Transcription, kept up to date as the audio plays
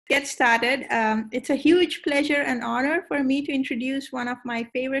get started. It's a huge pleasure and honor for me to introduce one of my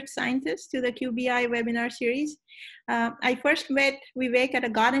favorite scientists to the QBI webinar series. I first met Vivek at a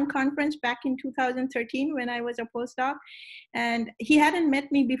garden conference back in 2013 when I was a postdoc. And he hadn't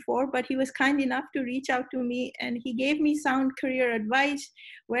met me before, but he was kind enough to reach out to me, and he gave me sound career advice,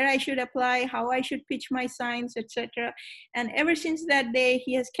 where I should apply, how I should pitch my science, etc. And ever since that day,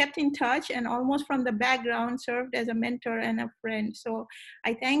 he has kept in touch and almost from the background served as a mentor and a friend. So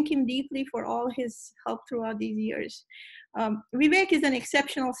I thank him deeply for all his help throughout these years. Vivek is an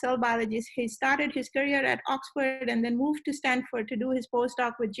exceptional cell biologist. He started his career at Oxford and then moved to Stanford to do his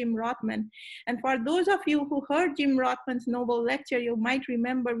postdoc with Jim Rothman. And for those of you who heard Jim Rothman's Nobel lecture, you might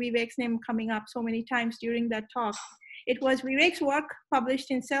remember Vivek's name coming up so many times during that talk. It was Vivek's work published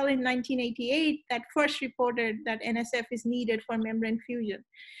in Cell in 1988 that first reported that NSF is needed for membrane fusion.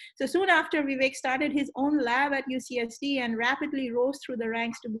 So soon after, Vivek started his own lab at UCSD and rapidly rose through the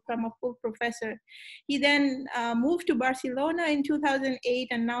ranks to become a full professor. He then moved to Barcelona in 2008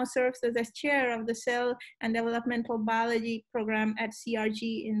 and now serves as chair of the Cell and Developmental Biology program at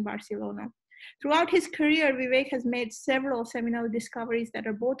CRG in Barcelona. Throughout his career, Vivek has made several seminal discoveries that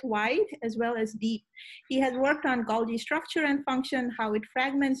are both wide as well as deep. He has worked on Golgi structure and function, how it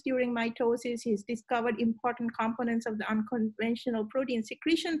fragments during mitosis. He's discovered important components of the unconventional protein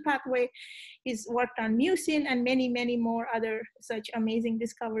secretion pathway. He's worked on mucin and many, many more other such amazing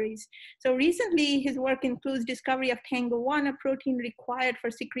discoveries. So recently, his work includes discovery of Tango1, a protein required for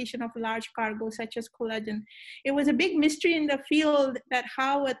secretion of large cargo such as collagen. It was a big mystery in the field that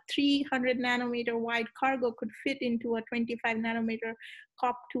how a 300 nanometer wide cargo could fit into a 25 nanometer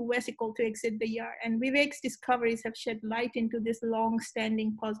COP2 vesicle to exit the ER. And Vivek's discoveries have shed light into this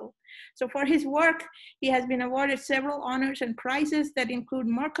long-standing puzzle. So for his work, he has been awarded several honors and prizes that include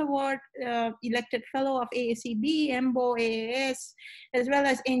Merck Award, elected fellow of AACB, EMBO, AAS, as well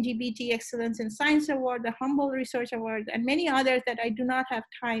as NGBT Excellence in Science Award, the Humble Research Award, and many others that I do not have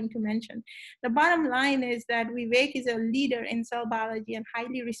time to mention. The bottom line is that Vivek is a leader in cell biology and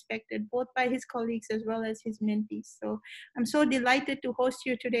highly respected both by his colleagues as well as his mentees. So I'm so delighted to host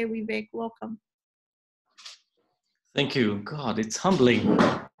you today, Vivek. Welcome. Thank you. God, it's humbling.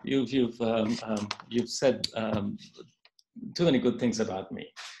 You've said too many good things about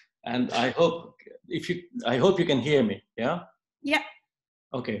me, and I hope you can hear me. Yeah. Yeah.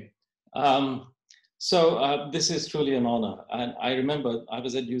 Okay. So this is truly an honor, and I remember I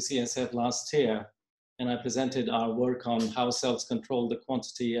was at UCSF last year, and I presented our work on how cells control the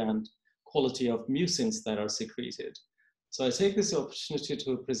quantity and quality of mucins that are secreted. So I take this opportunity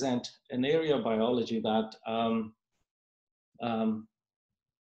to present an area of biology that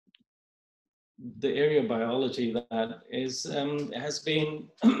is has been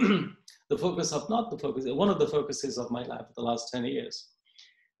the focus of one of the focuses of my lab for the last 10 years.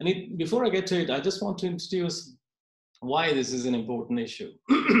 And before I get to it, I just want to introduce why this is an important issue.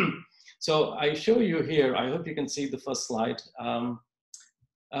 So I show you here, I hope you can see the first slide,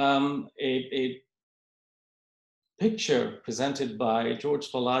 a picture presented by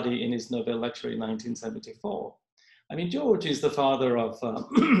George Tollady in his Nobel lecture in 1974. I mean, George is the father of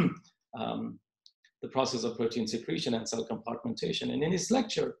the process of protein secretion and cell compartmentation. And in his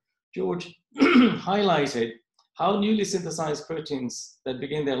lecture, George highlighted how newly synthesized proteins that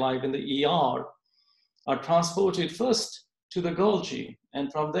begin their life in the ER are transported first to the Golgi,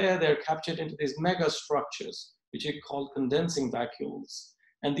 and from there they're captured into these mega structures, which are called condensing vacuoles.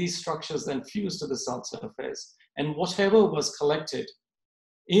 And these structures then fuse to the cell surface. And whatever was collected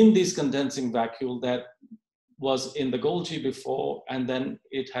in this condensing vacuole that was in the Golgi before, and then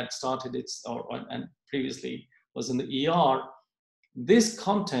it had started and previously was in the ER, this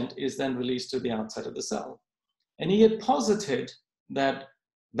content is then released to the outside of the cell. And he had posited that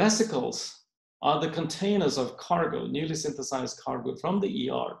vesicles are the containers of cargo, newly synthesized cargo from the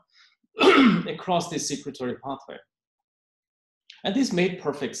ER across this secretory pathway. And this made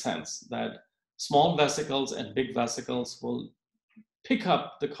perfect sense, that small vesicles and big vesicles will pick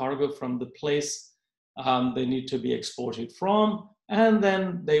up the cargo from the place they need to be exported from, and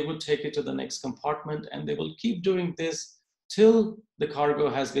then they would take it to the next compartment, and they will keep doing this till the cargo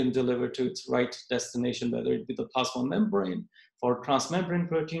has been delivered to its right destination, whether it be the plasma membrane for transmembrane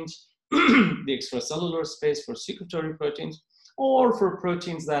proteins, the extracellular space for secretory proteins, or for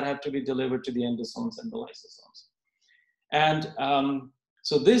proteins that have to be delivered to the endosomes and the lysosomes. And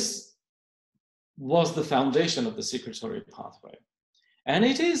so this was the foundation of the secretory pathway. And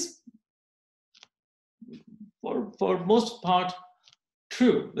it is, for most part,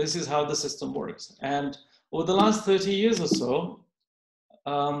 true. This is how the system works. And over the last 30 years or so,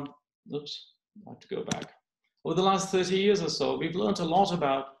 oops, I have to go back. Over the last 30 years or so, we've learned a lot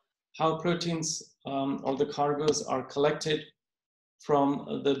about how proteins or the cargoes are collected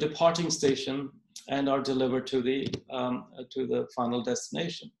from the departing station and are delivered to the final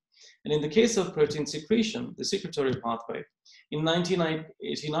destination. And in the case of protein secretion, the secretory pathway, in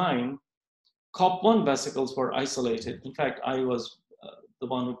 1989, COP1 vesicles were isolated. In fact, I was the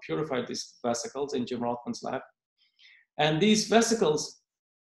one who purified these vesicles in Jim Rothman's lab. And these vesicles,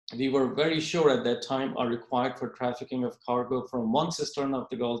 we were very sure at that time, are required for trafficking of cargo from one cistern of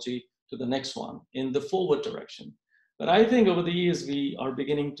the Golgi to the next one in the forward direction. But I think over the years, we are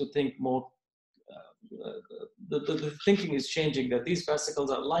beginning to think more, the thinking is changing that these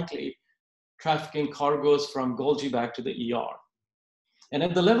vesicles are likely trafficking cargoes from Golgi back to the ER. And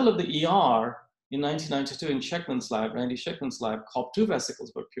at the level of the ER, in 1992 in Sheckman's lab, Randy Sheckman's lab, COP2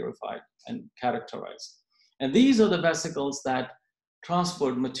 vesicles were purified and characterized. And these are the vesicles that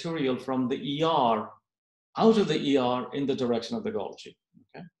transport material from the ER out of the ER in the direction of the Golgi.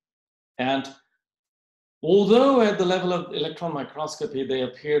 Okay? And although at the level of electron microscopy, they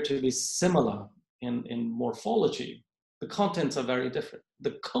appear to be similar in morphology, the contents are very different.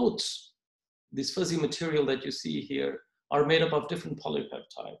 The coats, this fuzzy material that you see here, are made up of different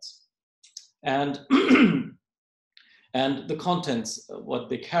polypeptides. And, and the contents, what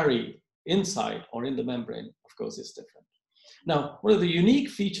they carry inside or in the membrane, of course, is different. Now, one of the unique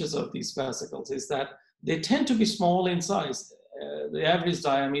features of these vesicles is that they tend to be small in size. The average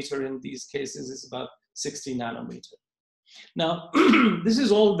diameter in these cases is about 60 nanometer. Now, this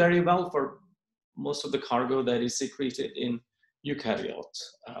is all very well for most of the cargo that is secreted in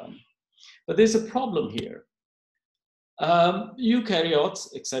eukaryotes. But there's a problem here. Eukaryotes,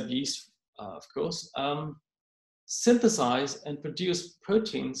 except yeast, of course, synthesize and produce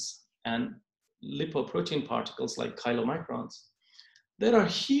proteins and lipoprotein particles like chylomicrons that are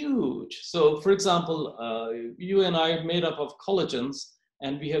huge. So for example, you and I are made up of collagens,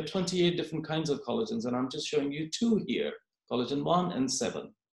 and we have 28 different kinds of collagens, and I'm just showing you 2 here, collagen 1 and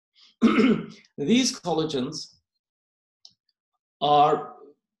 7. These collagens are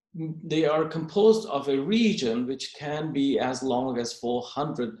composed of a region which can be as long as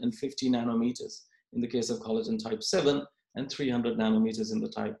 450 nanometers in the case of collagen type 7 and 300 nanometers in the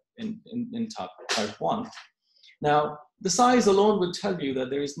type type 1. Now, the size alone would tell you that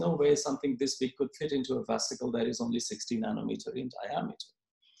there is no way something this big could fit into a vesicle that is only 60 nanometer in diameter.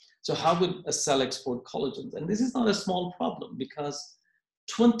 So how would a cell export collagens? And this is not a small problem because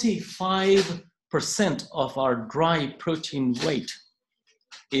 25% of our dry protein weight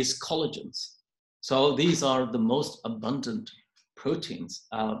is collagens. So these are the most abundant proteins.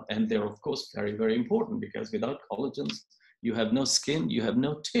 And they're of course very, very important because without collagens, you have no skin, you have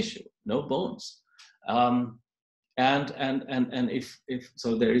no tissue, no bones. And if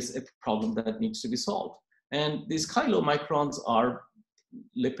so, there is a problem that needs to be solved. And these chylomicrons are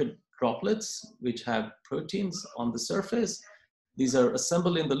lipid droplets which have proteins on the surface. These are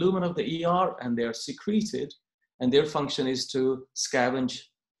assembled in the lumen of the ER and they are secreted, and their function is to scavenge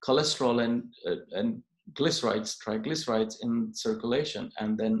cholesterol and glycerides, triglycerides in circulation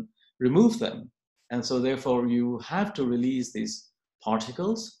and then remove them. And so therefore you have to release these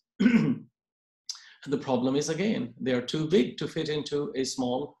particles. The problem is, again, they are too big to fit into a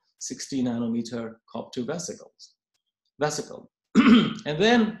small 60 nanometer COP2 vesicle. And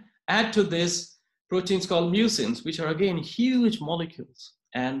then add to this proteins called mucins, which are again huge molecules.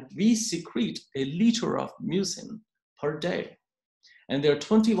 And we secrete a liter of mucin per day. And there are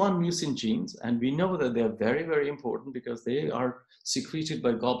 21 mucin genes, and we know that they are very, very important because they are secreted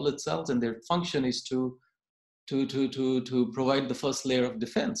by goblet cells, and their function is to provide the first layer of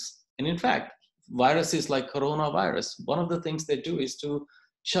defense. And in fact, viruses like coronavirus, one of the things they do is to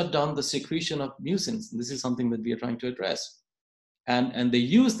shut down the secretion of mucins. This is something that we are trying to address. And they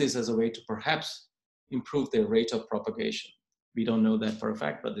use this as a way to perhaps improve their rate of propagation. We don't know that for a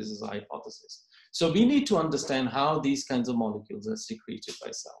fact, but this is a hypothesis. So we need to understand how these kinds of molecules are secreted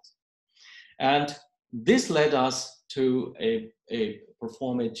by cells. And this led us to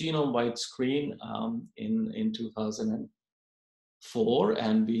perform a genome-wide screen in 2004,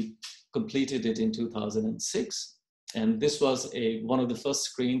 and we completed it in 2006. And this was one of the first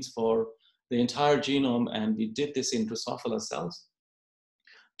screens for the entire genome, and we did this in Drosophila cells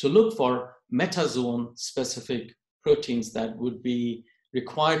to look for metazone-specific proteins that would be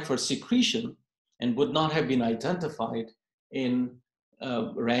required for secretion and would not have been identified in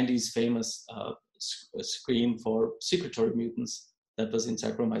Randy's famous screen for secretory mutants that was in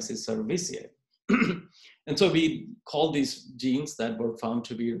Saccharomyces cerevisiae. And so we called these genes that were found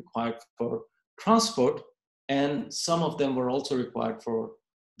to be required for transport, and some of them were also required for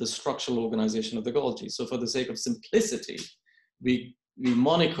the structural organization of the Golgi. So for the sake of simplicity, we we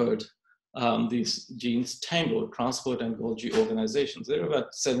monikered these genes TANGO, Transport and Golgi organizations. There are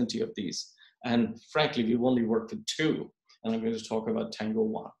about 70 of these. And frankly, we've only worked with 2. And I'm going to talk about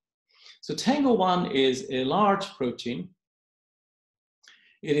TANGO1. So TANGO1 is a large protein.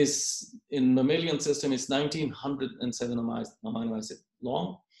 It is, in mammalian system, it's 1907 amino acid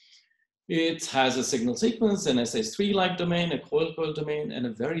long. It has a signal sequence, an SH3-like domain, a coil-coil domain, and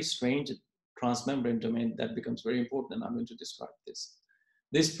a very strange transmembrane domain that becomes very important, and I'm going to describe this.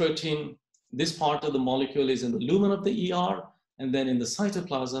 This protein, this part of the molecule is in the lumen of the ER, and then in the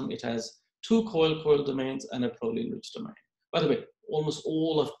cytoplasm, it has 2 coil-coil domains and a proline-rich domain. By the way, almost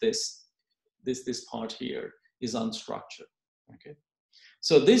all of this part here is unstructured, okay?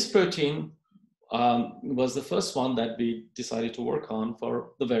 So this protein was the first one that we decided to work on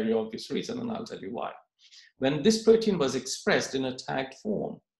for the very obvious reason, and I'll tell you why. When this protein was expressed in a tagged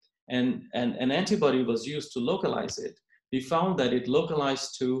form and an antibody was used to localize it, we found that it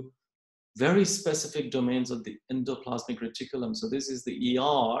localized to very specific domains of the endoplasmic reticulum. So this is the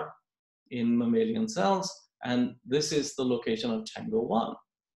ER in mammalian cells, and this is the location of TANGO1.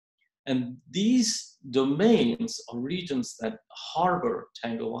 And these domains or regions that harbor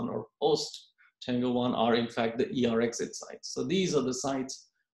TANGO1 or host TANGO1 are in fact the ER exit sites. So these are the sites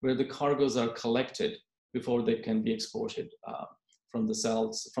where the cargoes are collected before they can be exported from the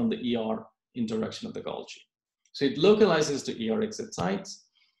cells, from the ER in direction of the Golgi. So it localizes to ER exit sites.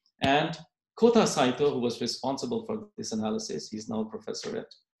 And Kota Saito, who was responsible for this analysis, he's now a professor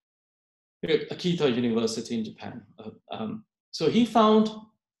at Akita University in Japan. So he found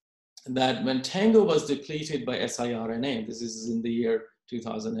that when TANGO was depleted by siRNA, this is in the year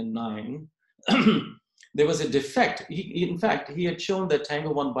 2009, there was a defect. In fact, he had shown that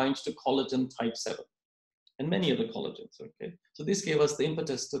TANGO1 binds to collagen type 7 and many other collagens, okay? So this gave us the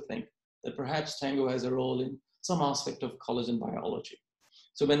impetus to think that perhaps TANGO has a role in some aspect of collagen biology.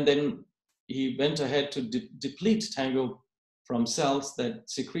 So when then he went ahead to deplete TANGO from cells that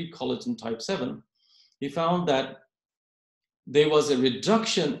secrete collagen type 7, he found that there was a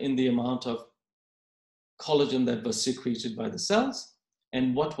reduction in the amount of collagen that was secreted by the cells,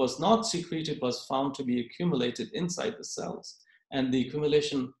 and what was not secreted was found to be accumulated inside the cells, and the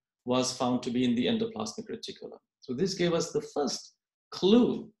accumulation was found to be in the endoplasmic reticulum. So this gave us the first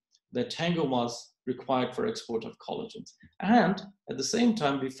clue that TANGO was required for export of collagens. And at the same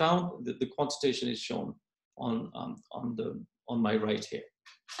time, we found that the quantitation is shown on my right here.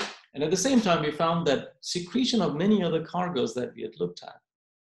 And at the same time, we found that secretion of many other cargoes that we had looked at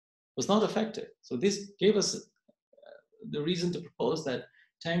was not affected. So this gave us the reason to propose that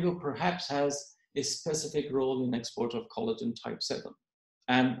TANGO perhaps has a specific role in export of collagen type 7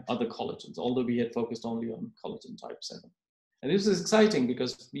 and other collagens, although we had focused only on collagen type 7. And this is exciting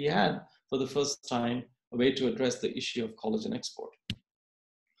because we had, for the first time, a way to address the issue of collagen export.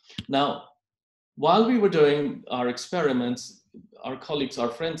 Now, while we were doing our experiments, our colleagues, our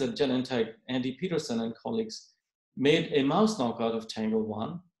friends at Genentech, Andy Peterson and colleagues, made a mouse knockout of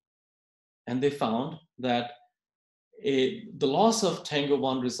TANGO1, and they found that the loss of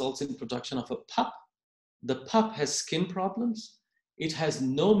TANGO1 results in production of a pup. The pup has skin problems. It has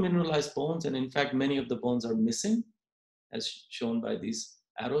no mineralized bones, and in fact, many of the bones are missing, as shown by these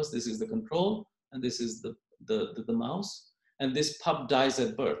arrows. This is the control, and this is the mouse. And this pup dies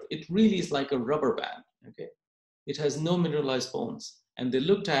at birth. It really is like a rubber band, okay? It has no mineralized bones. And they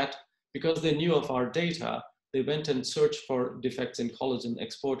looked at, because they knew of our data, they went and searched for defects in collagen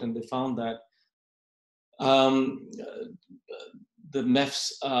export, and they found that the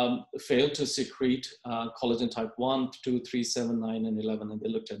MEFs failed to secrete collagen type 1, 2, 3, 7, 9, and 11, and they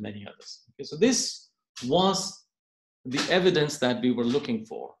looked at many others. Okay, so this was the evidence that we were looking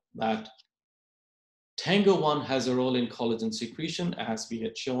for, that TANGO1 has a role in collagen secretion, as we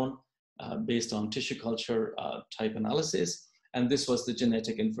had shown based on tissue culture type analysis. And this was the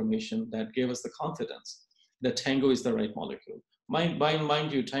genetic information that gave us the confidence that TANGO is the right molecule.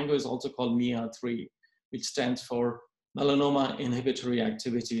 Mind you, TANGO is also called MIA3, which stands for melanoma inhibitory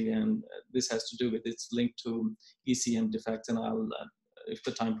activity. And this has to do with its link to ECM defects. And I'll, if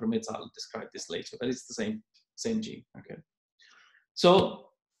the time permits, I'll describe this later, but it's the same gene, okay? So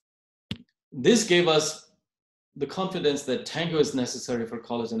this gave us the confidence that TANGO is necessary for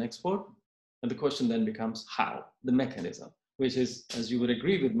collagen export. And the question then becomes how, the mechanism, which is, as you would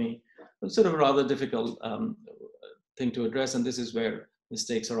agree with me, sort of a rather difficult thing to address. And this is where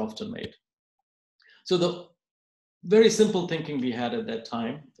mistakes are often made. So the very simple thinking we had at that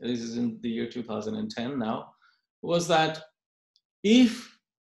time, this is in the year 2010 now, was that if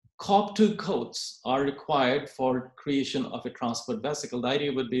COP2 coats are required for creation of a transport vesicle, the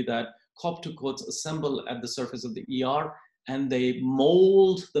idea would be that COP2 coats assemble at the surface of the ER and they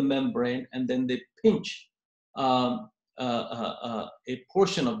mold the membrane, and then they pinch a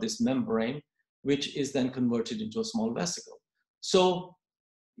portion of this membrane, which is then converted into a small vesicle. So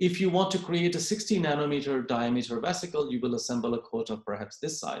if you want to create a 60 nanometer diameter vesicle, you will assemble a coat of perhaps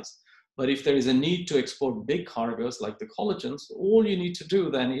this size. But if there is a need to export big cargoes like the collagens, all you need to do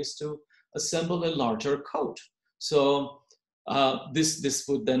then is to assemble a larger coat. So this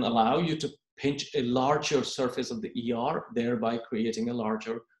would then allow you to pinch a larger surface of the ER, thereby creating a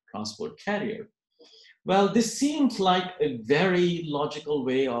larger transport carrier. Well, this seems like a very logical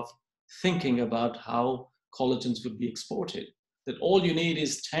way of thinking about how collagens would be exported. That all you need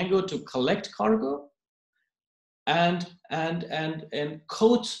is Tango to collect cargo and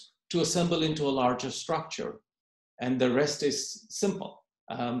coats to assemble into a larger structure. And the rest is simple.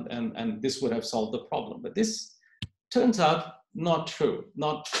 And this would have solved the problem. But this turns out not true,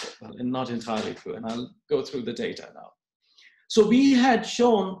 not entirely true. And I'll go through the data now. So we had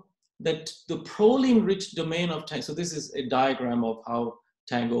shown that the proline-rich domain of Tango, so this is a diagram of how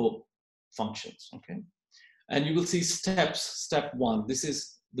Tango functions, okay? And you will see steps. Step one, this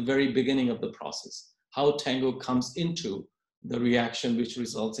is the very beginning of the process, how Tango comes into the reaction which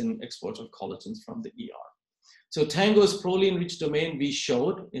results in export of collagens from the ER. So Tango's proline-rich domain we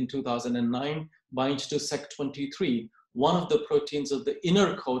showed in 2009 binds to Sec23, one of the proteins of the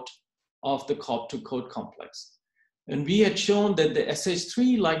inner coat of the COP2 complex. And we had shown that the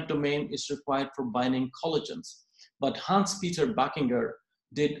SH3-like domain is required for binding collagens. But Hans-Peter Backinger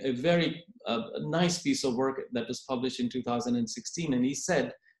did a very nice piece of work that was published in 2016. And he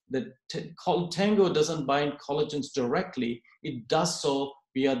said that Tango doesn't bind collagens directly. It does so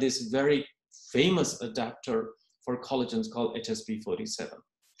via this very famous adapter for collagens called HSP47.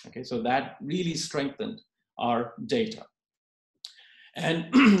 Okay, so that really strengthened our data.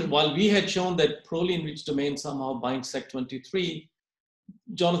 And while we had shown that proline-rich domain somehow binds Sec23,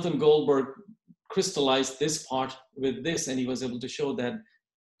 Jonathan Goldberg crystallized this part with this, and he was able to show that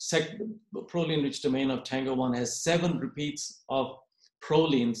proline-rich domain of Tango1 has 7 repeats of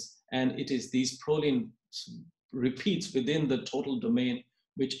prolines, and it is these proline repeats within the total domain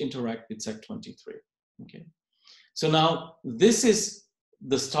which interact with Sec23. Okay, so now this is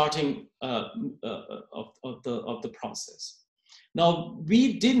the starting of the process. Now,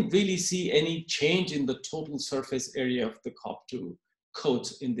 we didn't really see any change in the total surface area of the COP2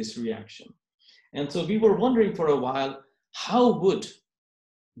 coats in this reaction. And so we were wondering for a while, how would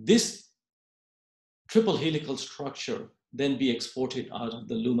this triple helical structure then be exported out of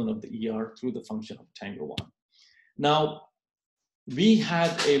the lumen of the ER through the function of Tango1? Now, we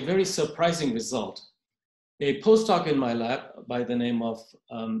had a very surprising result. A postdoc in my lab by the name of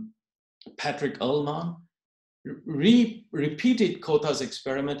Patrick Ullman repeated Kotha's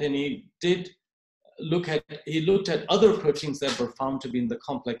experiment, and he looked at other proteins that were found to be in the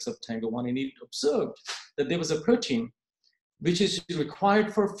complex of Tango1, and he observed that there was a protein which is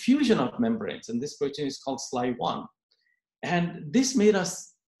required for fusion of membranes, and this protein is called SLY1. And this made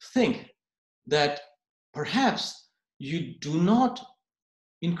us think that perhaps you do not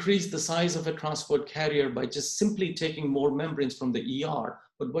increase the size of a transport carrier by just simply taking more membranes from the ER,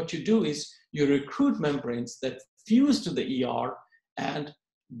 but what you do is you recruit membranes that fuse to the ER, and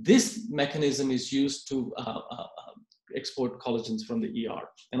this mechanism is used to export collagens from the ER.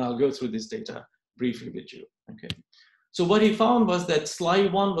 And I'll go through this data briefly with you, okay? So what he found was that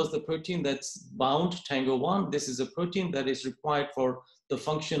SLY1 was the protein that's bound Tango1. This is a protein that is required for the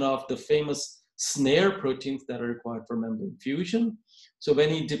function of the famous snare proteins that are required for membrane fusion. So when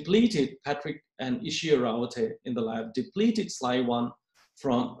he depleted, Patrick and Ishii Raote in the lab depleted SLY1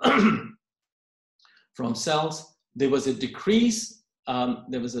 from, from cells, there was a decrease.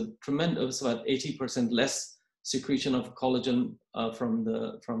 There was a tremendous, about 80% less secretion of collagen from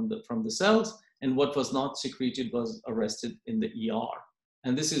the cells, and what was not secreted was arrested in the ER.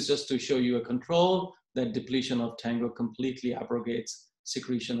 And this is just to show you a control that depletion of Tango completely abrogates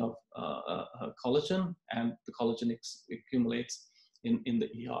secretion of collagen, and the collagen accumulates in the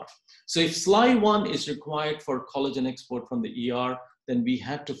ER. So if SLY1 is required for collagen export from the ER, then we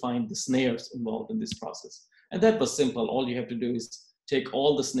had to find the snares involved in this process. And that was simple. All you have to do is take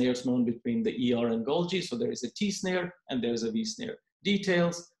all the snares known between the ER and Golgi. So there is a T snare and there's a V snare.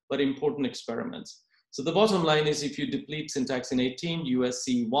 Details, but important experiments. So the bottom line is if you deplete syntaxin 18,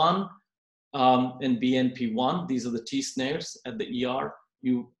 USC1 and BNP1, these are the T snares at the ER,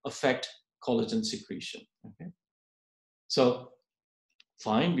 you affect collagen secretion, okay? So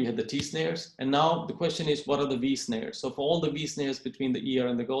fine, we had the T snares. And now the question is, what are the V snares? So for all the V snares between the ER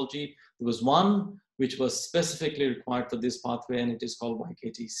and the Golgi, there was one which was specifically required for this pathway, and it is called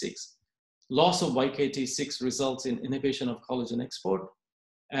YKT6. loss of YKT6 results in inhibition of collagen export,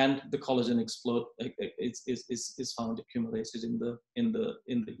 and the collagen explode is found accumulated in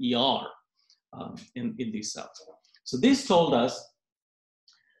the ER in these cells. So this told us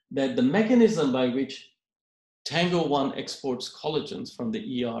that the mechanism by which Tango1 exports collagens from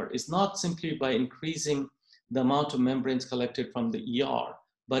the ER is not simply by increasing the amount of membranes collected from the ER,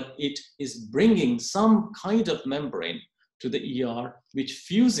 but it is bringing some kind of membrane to the ER which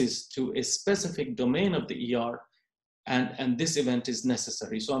fuses to a specific domain of the ER, and this event is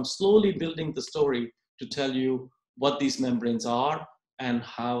necessary. So I'm slowly building the story to tell you what these membranes are and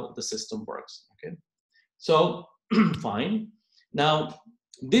how the system works, okay? So, fine. Now,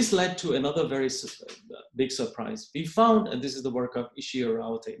 this led to another very big surprise. We found, and this is the work of Ishiro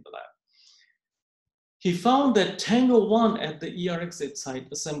Raote in the lab, he found that Tango1 at the ER exit site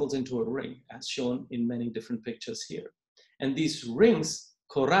assembles into a ring, as shown in many different pictures here. And these rings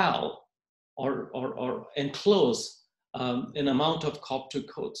corral or enclose an amount of COP2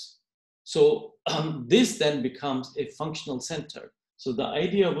 coats. So this then becomes a functional center. So the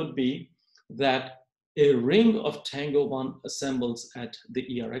idea would be that a ring of Tango1 assembles at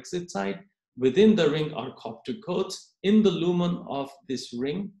the ER exit site. Within the ring are COP2 coats. In the lumen of this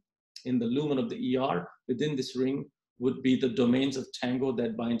ring, in the lumen of the ER, within this ring would be the domains of Tango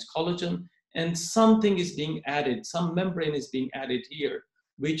that binds collagen, and something is being added, some membrane is being added here,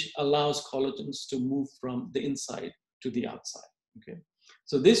 which allows collagens to move from the inside to the outside, okay?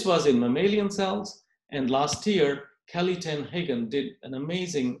 So this was in mammalian cells, and last year, Kelly Ten Hagen did an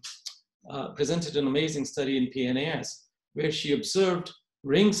amazing, presented an amazing study in PNAS, where she observed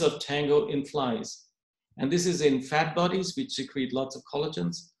rings of Tango in flies. And this is in fat bodies, which secrete lots of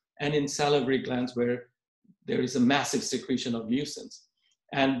collagens, and in salivary glands, where there is a massive secretion of mucins.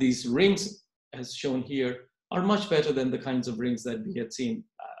 And these rings, as shown here, are much better than the kinds of rings that we had seen.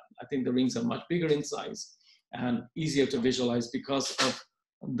 I think the rings are much bigger in size and easier to visualize because of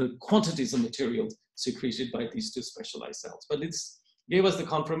the quantities of material secreted by these two specialized cells. But it gave us the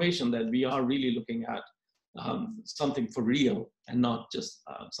confirmation that we are really looking at something for real and not just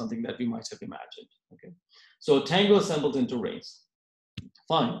something that we might have imagined, okay? So Tango assembled into rings.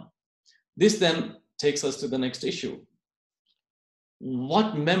 Fine. This then takes us to the next issue.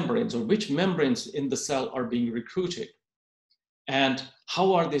 What membranes or which membranes in the cell are being recruited? And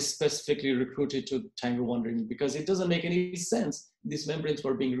how are they specifically recruited to Tango1 ring? Because it doesn't make any sense. These membranes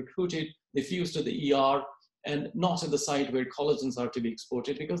were being recruited, they fuse to the ER, and not at the site where collagens are to be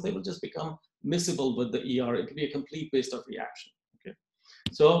exported, because they will just become miscible with the ER. It will be a complete waste of reaction, okay?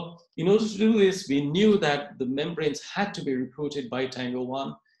 So in order to do this, we knew that the membranes had to be recruited by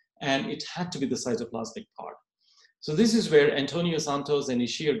Tango1, and it had to be the cytoplasmic part. So this is where Antonio Santos and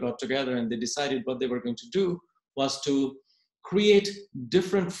Ishir got together, and they decided what they were going to do was to create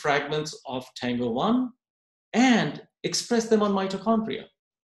different fragments of Tango1 and express them on mitochondria.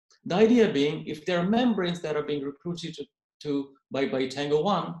 The idea being, if there are membranes that are being recruited by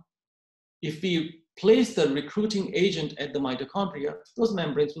Tango1, if we place the recruiting agent at the mitochondria, those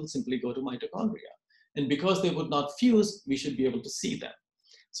membranes will simply go to mitochondria. And because they would not fuse, we should be able to see them.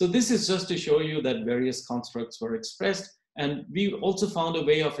 So this is just to show you that various constructs were expressed, and we also found a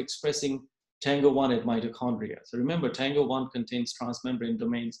way of expressing Tango1 at mitochondria. So remember, Tango1 contains transmembrane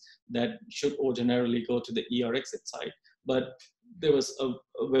domains that should ordinarily go to the ER exit site, but there was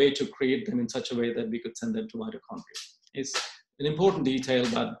a way to create them in such a way that we could send them to mitochondria. It's an important detail,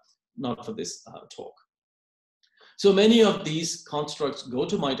 but not for this talk. So many of these constructs go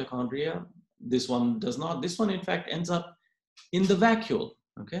to mitochondria. This one does not. This one, in fact, ends up in the vacuole,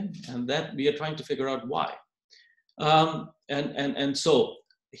 okay? And that we are trying to figure out why. And so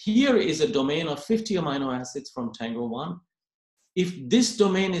here is a domain of 50 amino acids from Tango1. If this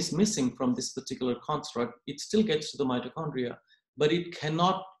domain is missing from this particular construct, it still gets to the mitochondria, but it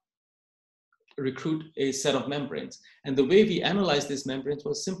cannot recruit a set of membranes. And the way we analyzed these membranes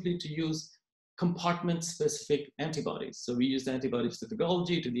was simply to use compartment-specific antibodies. So we used antibodies to the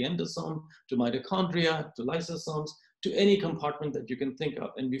Golgi, to the endosome, to mitochondria, to lysosomes, to any compartment that you can think of.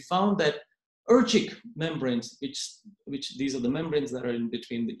 And we found that ergic membranes, which these are the membranes that are in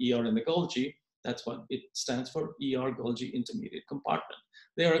between the ER and the Golgi, that's what it stands for, ER Golgi intermediate compartment.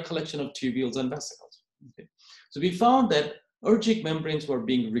 They are a collection of tubules and vesicles. Okay. So we found that ergic membranes were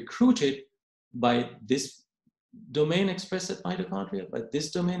being recruited by this domain expressed at mitochondria, by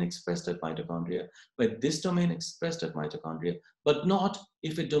this domain expressed at mitochondria, by this domain expressed at mitochondria, but not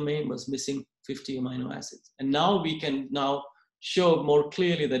if a domain was missing 50 amino acids. And now we can now show more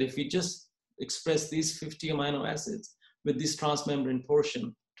clearly that if we just express these 50 amino acids with this transmembrane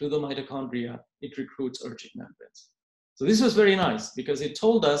portion to the mitochondria, it recruits ergic membranes. So this was very nice because it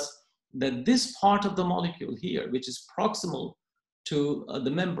told us that this part of the molecule here, which is proximal to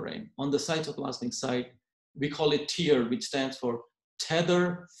the membrane on the cytoplasmic side, we call it TER, which stands for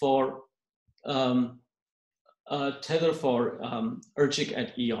tether for urgic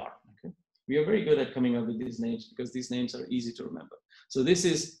at ER. Okay? We are very good at coming up with these names because these names are easy to remember. So this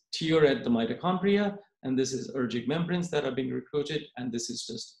is TER at the mitochondria, and this is urgic membranes that are being recruited, and this is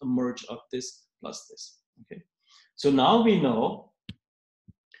just a merge of this plus this. Okay? So now we know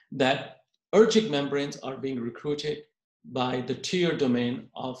that urgic membranes are being recruited by the TER domain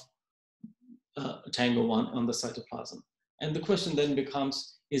of Tango 1 on the cytoplasm. And the question then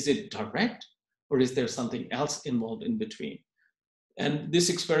becomes, is it direct or is there something else involved in between? And this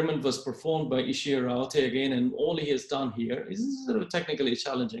experiment was performed by Ishii Raote again, and all he has done here is sort of technically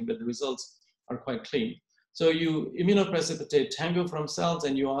challenging, but the results are quite clean. So you immunoprecipitate Tango from cells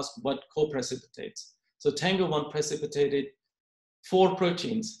and you ask what co-precipitates. So Tango 1 precipitated 4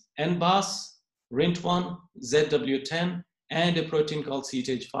 proteins, NBAS, RINT1, ZW10, and a protein called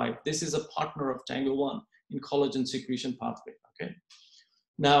CTH5. This is a partner of Tango 1 in collagen secretion pathway, okay?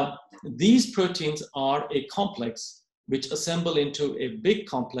 Now, these proteins are a complex which assemble into a big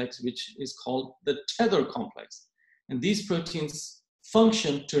complex, which is called the tether complex. And these proteins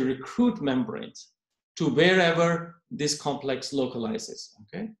function to recruit membranes to wherever this complex localizes,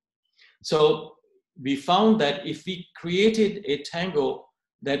 okay? So we found that if we created a Tango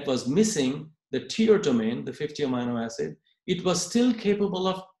that was missing the TER domain, the 50 amino acid, it was still capable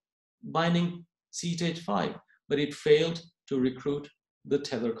of binding CTH5, but it failed to recruit the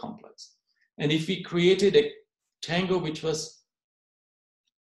tether complex. And if we created a Tango which was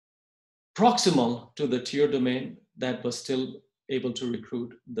proximal to the TER domain, that was still able to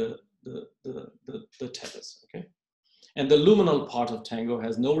recruit the tethers, okay? And the luminal part of Tango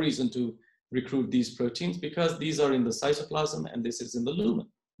has no reason to recruit these proteins because these are in the cytoplasm and this is in the lumen.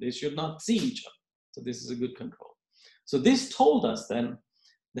 They should not see each other. So this is a good control. So this told us then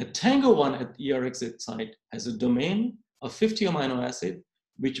that Tango 1 at ER exit site has a domain of 50 amino acid,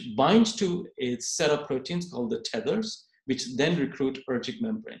 which binds to a set of proteins called the tethers, which then recruit urgic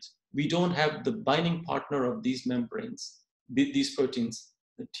membranes. We don't have the binding partner of these membranes, these proteins,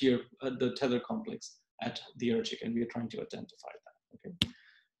 the tether complex at the urgic, and we are trying to identify that, okay?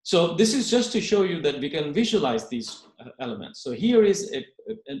 So this is just to show you that we can visualize these elements. So here is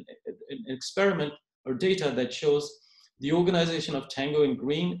an experiment or data that shows the organization of Tango in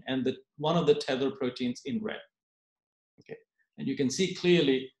green and one of the tether proteins in red. Okay, and you can see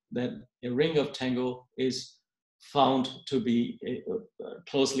clearly that a ring of Tango is found to be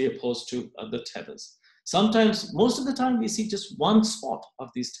closely opposed to the tethers. Sometimes, most of the time, we see just one spot of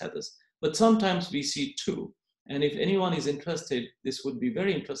these tethers, but sometimes we see 2. And if anyone is interested, this would be a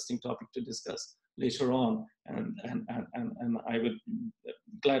very interesting topic to discuss later on, and I would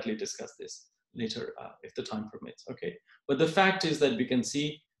gladly discuss this later if the time permits, okay? But the fact is that we can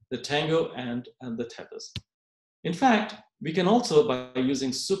see the Tango and the tethers. In fact, we can also, by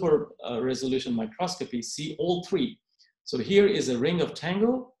using super resolution microscopy, see all 3. So here is a ring of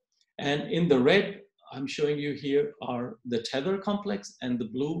Tango, and in the red, I'm showing you here are the tether complex, and the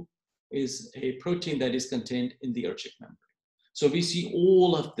blue is a protein that is contained in the urgic membrane. So we see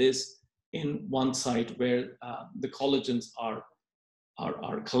all of this in one site where the collagens are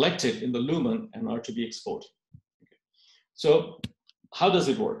collected in the lumen and are to be exported. Okay. So how does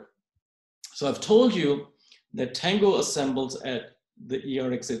it work? So I've told you that Tango assembles at the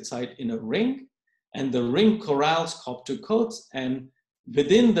ER exit site in a ring, and the ring corrals COP2 coats, and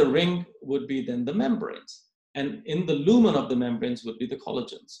within the ring would be then the membranes. And in the lumen of the membranes would be the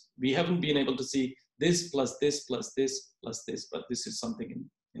collagens. We haven't been able to see this plus this plus this plus this, but this is something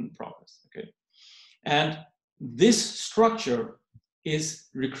in progress, okay? And this structure is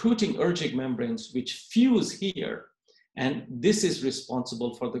recruiting urgic membranes which fuse here, and this is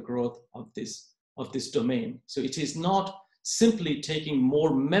responsible for the growth of this domain. So it is not simply taking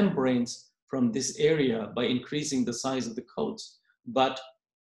more membranes from this area by increasing the size of the coats, but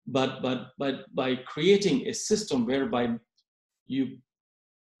by creating a system whereby you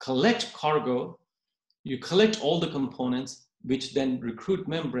collect cargo, you collect all the components, which then recruit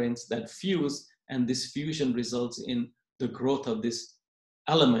membranes that fuse, and this fusion results in the growth of this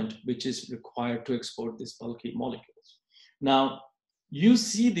element, which is required to export these bulky molecules. Now, you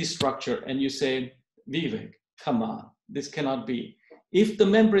see this structure and you say, Vivek, come on, this cannot be. If the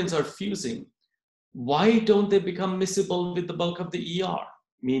membranes are fusing, why don't they become miscible with the bulk of the ER?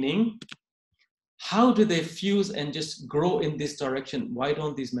 Meaning, how do they fuse and just grow in this direction? Why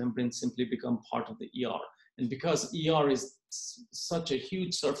don't these membranes simply become part of the ER? And because ER is such a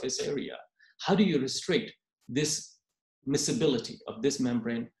huge surface area, how do you restrict this miscibility of this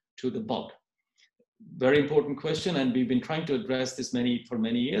membrane to the bulk? Very important question, and we've been trying to address this for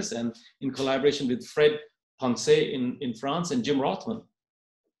many years, and in collaboration with Fred Ponce in France and Jim Rothman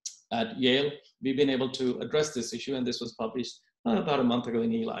at Yale, we've been able to address this issue, and this was published about a month ago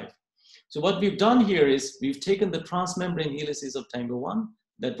in eLife. So what we've done here is we've taken the transmembrane helices of Tango1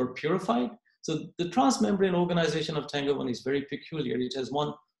 that were purified. So the transmembrane organization of Tango1 is very peculiar. It has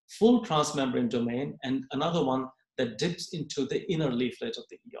one full transmembrane domain and another one that dips into the inner leaflet of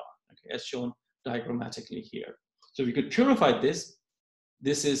the ER, okay, as shown diagrammatically here. So we could purify this.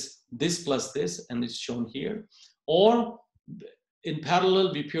 This is this plus this, and it's shown here. Or in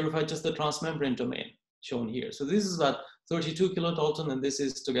parallel, we purify just the transmembrane domain, shown here. So this is about 32 kilodalton, and this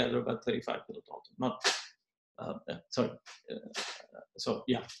is together about 35 kilodalton. Not, so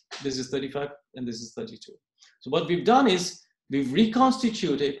yeah, this is 35 and this is 32. So what we've done is we've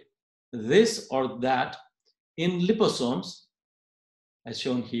reconstituted this or that in liposomes, as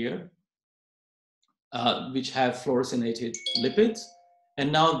shown here, which have fluorescinated lipids.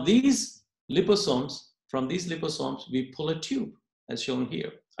 And now these liposomes, from these liposomes, we pull a tube, as shown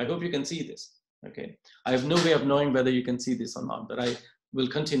here. I hope you can see this, okay? I have no way of knowing whether you can see this or not, but I will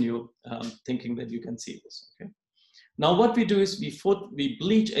continue thinking that you can see this, okay? Now what we do is we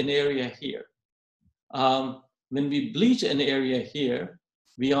bleach an area here. When we bleach an area here,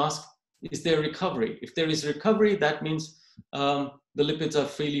 we ask, is there recovery? If there is recovery, that means the lipids are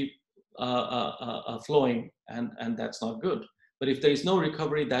freely flowing, and that's not good. But if there is no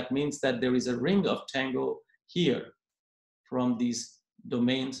recovery, that means that there is a ring of tango here from these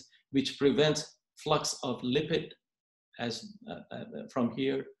domains, which prevents flux of lipid as from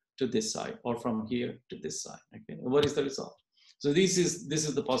here to this side, or from here to this side. Okay, what is the result? So this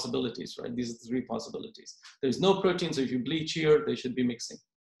is the possibilities, right? These are the three possibilities. There's no protein, so if you bleach here, there should be mixing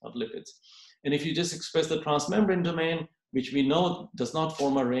of lipids. And if you just express the transmembrane domain, which we know does not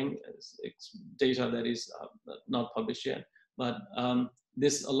form a ring, it's data that is not published yet, but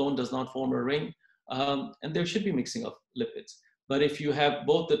this alone does not form a ring, and there should be mixing of lipids. But if you have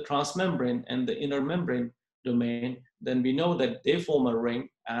both the transmembrane and the inner membrane domain, then we know that they form a ring,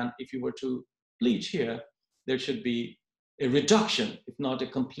 and if you were to bleach here, there should be a reduction, if not a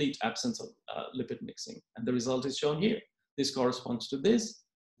complete absence of lipid mixing. And the result is shown here. This corresponds to this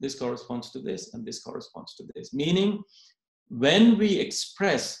corresponds to this, and this corresponds to this. Meaning, when we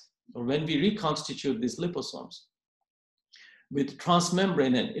express or when we reconstitute these liposomes with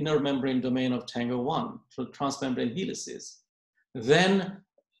transmembrane and inner membrane domain of Tango1, so transmembrane helices, then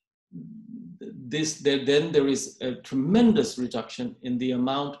there is a tremendous reduction in the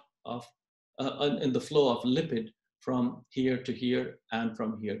amount of, in the flow of lipid from here to here and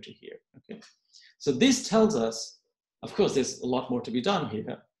from here to here, okay? So this tells us, of course, there's a lot more to be done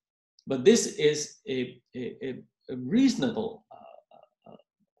here, but this is a reasonable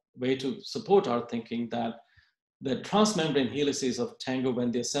way to support our thinking that the transmembrane helices of Tango,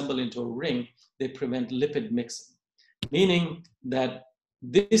 when they assemble into a ring, they prevent lipid mixing, meaning that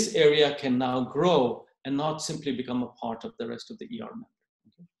this area can now grow and not simply become a part of the rest of the ER membrane.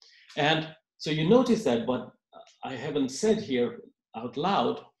 Okay? And so you notice that what I haven't said here out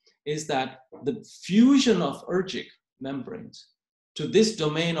loud is that the fusion of ergic membranes to this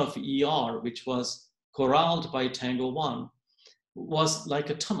domain of ER, which was corralled by Tango1, was like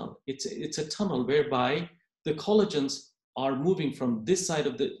a tunnel. It's a tunnel whereby the collagens are moving from this side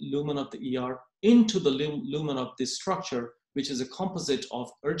of the lumen of the ER into the lumen of this structure, which is a composite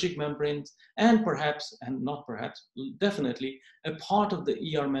of ergic membranes and perhaps, and not perhaps, definitely a part of the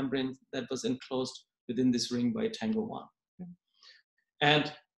ER membrane that was enclosed within this ring by Tango1.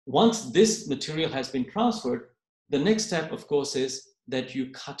 And once this material has been transferred, the next step, of course, is that you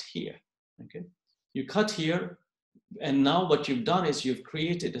cut here, okay? You cut here, and now what you've done is you've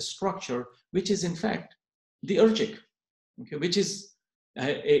created a structure which is in fact the ergic, okay? Which is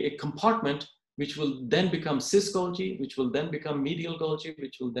a compartment which will then become cis Golgi, which will then become medial Golgi,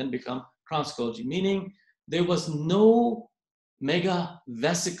 which will then become trans Golgi, meaning there was no mega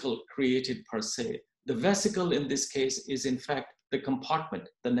vesicle created per se. The vesicle in this case is in fact the compartment,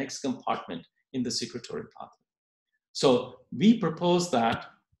 the next compartment in the secretory pathway. So we propose that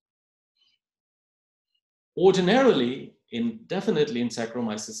ordinarily, definitely in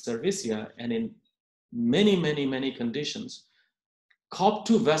Saccharomyces cerevisiae and in many conditions,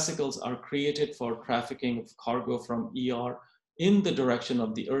 COP2 vesicles are created for trafficking of cargo from ER in the direction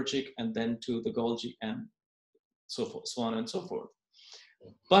of the ergic and then to the Golgi and so forth, so on and so forth.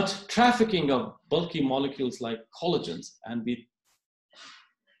 But trafficking of bulky molecules like collagens, and we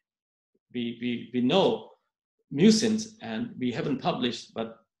know mucins, and we haven't published,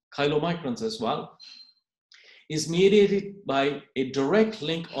 but chylomicrons as well, is mediated by a direct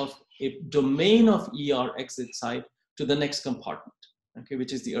link of a domain of ER exit site to the next compartment, okay,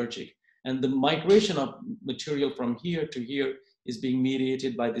 which is the ergic. And the migration of material from here to here is being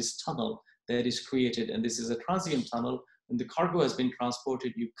mediated by this tunnel that is created. And this is a transient tunnel. When the cargo has been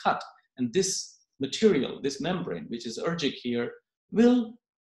transported, you cut. And this material, this membrane, which is ergic here, will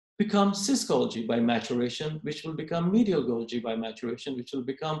become cis Golgi by maturation, which will become medial Golgi by maturation, which will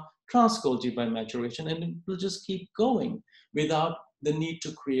become trans Golgi by maturation, and it will just keep going without the need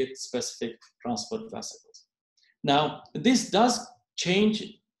to create specific transport vesicles. Now, this does change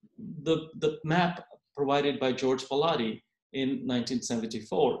the map provided by George Palade in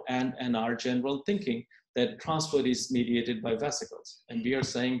 1974 and our general thinking that transport is mediated by vesicles. And we are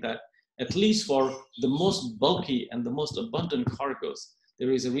saying that at least for the most bulky and the most abundant cargoes,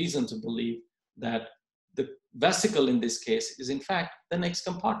 there is a reason to believe that the vesicle in this case is in fact the next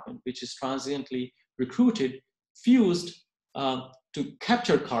compartment, which is transiently recruited, fused to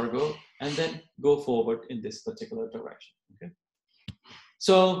capture cargo and then go forward in this particular direction. Okay?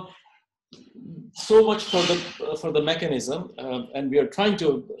 So much for the mechanism, and we are trying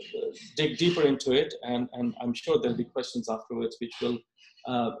to dig deeper into it, and I'm sure there'll be questions afterwards which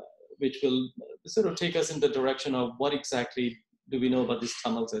will sort of take us in the direction of what exactly do we know about these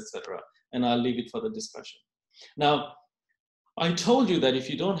tunnels, etc. And I'll leave it for the discussion. Now, I told you that if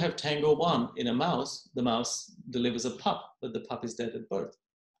you don't have Tango 1 in a mouse, the mouse delivers a pup, but the pup is dead at birth.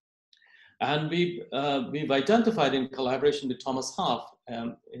 And we've identified in collaboration with Thomas Haff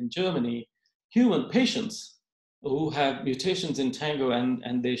in Germany, human patients who have mutations in Tango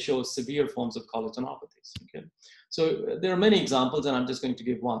and they show severe forms of collagenopathies. Okay? So there are many examples, and I'm just going to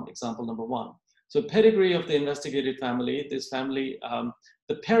give one, example number 1. So pedigree of the investigated family, this family,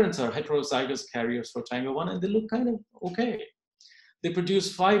 the parents are heterozygous carriers for Tango 1 and they look kind of okay. They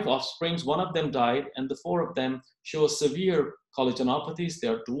produce 5 offsprings, 1 of them died, and the 4 of them show severe collagenopathies. They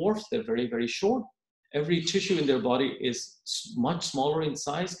are dwarfs, they're very, very short. Every tissue in their body is much smaller in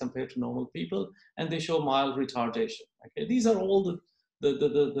size compared to normal people, and they show mild retardation. Okay, these are all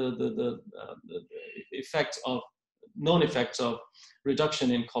the effects of, known effects of reduction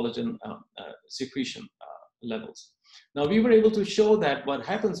in collagen secretion levels. Now, we were able to show that what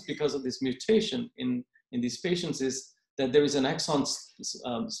happens because of this mutation in these patients is that there is an exon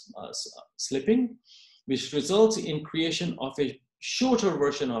slipping, which results in creation of a shorter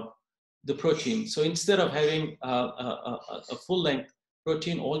version of the protein. So instead of having a full-length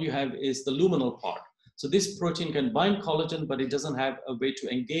protein, all you have is the luminal part. So this protein can bind collagen, but it doesn't have a way to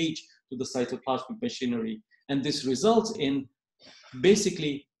engage to the cytoplasmic machinery. And this results in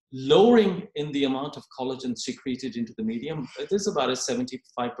basically lowering in the amount of collagen secreted into the medium. There's about a 75%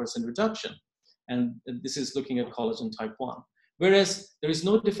 reduction. And this is looking at collagen type 1. Whereas there is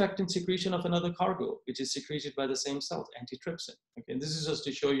no defect in secretion of another cargo, which is secreted by the same cells, antitrypsin. Okay, and this is just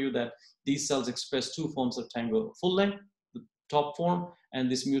to show you that these cells express 2 forms of Tango, full length, the top form, and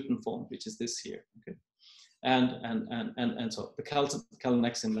this mutant form, which is this here. Okay, and so the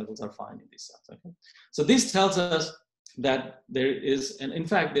calnexin levels are fine in these cells. Okay, so this tells us that there is, and in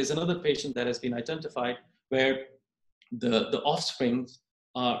fact, there's another patient that has been identified where the offsprings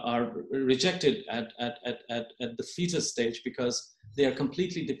are rejected at the fetus stage because they are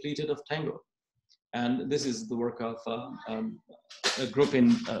completely depleted of Tango. And this is the work of a group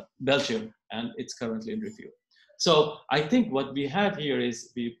in Belgium, and it's currently in review. So I think what we have here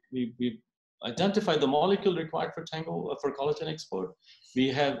is we've identified the molecule required for Tango, for collagen export. We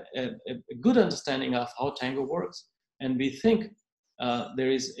have a good understanding of how Tango works, and we think there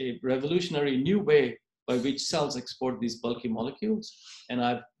is a revolutionary new way by which cells export these bulky molecules. And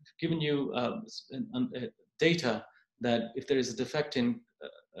I've given you data that if there is a defect in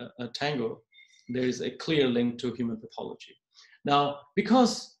a Tango, there is a clear link to human pathology. Now,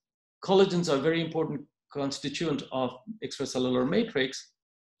 because collagens are a very important constituent of extracellular matrix,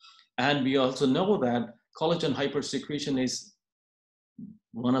 and we also know that collagen hypersecretion is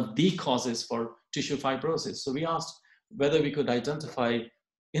one of the causes for tissue fibrosis. So we asked whether we could identify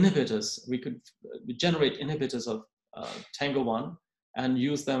inhibitors, we could generate inhibitors of Tango 1 and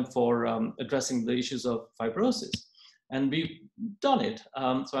use them for addressing the issues of fibrosis. And we've done it.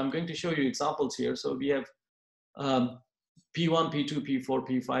 So I'm going to show you examples here. So we have P1, P2,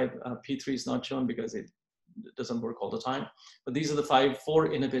 P4, P5, P3 is not shown because it doesn't work all the time. But these are the 4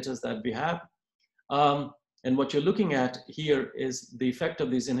 inhibitors that we have. And what you're looking at here is the effect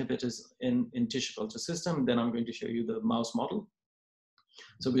of these inhibitors in tissue culture system. Then I'm going to show you the mouse model.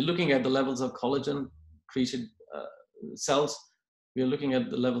 So we're looking at the levels of collagen treated cells. We're looking at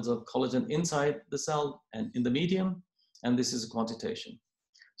the levels of collagen inside the cell and in the medium, and this is a quantitation.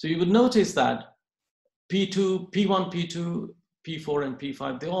 So you would notice that P2, P1, P2, P4, and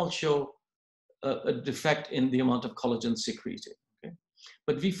P5, they all show a defect in the amount of collagen secreted. Okay?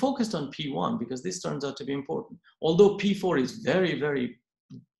 But we focused on P1 because this turns out to be important. Although P4 is very, very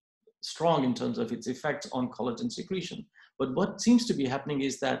strong in terms of its effects on collagen secretion. But what seems to be happening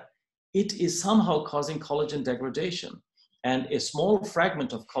is that it is somehow causing collagen degradation, and a small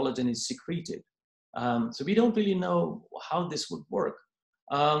fragment of collagen is secreted. So we don't really know how this would work.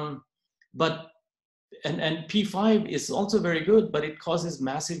 And P5 is also very good, but it causes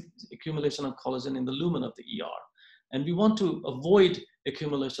massive accumulation of collagen in the lumen of the ER. And we want to avoid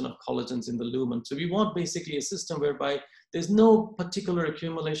accumulation of collagens in the lumen. So we want basically a system whereby there's no particular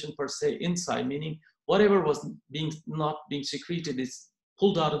accumulation per se inside, meaning whatever was not being secreted is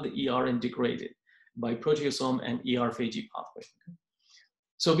pulled out of the ER and degraded by proteasome and ER-Phagy pathway.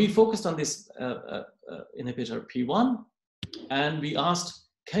 So we focused on this inhibitor P1, and we asked,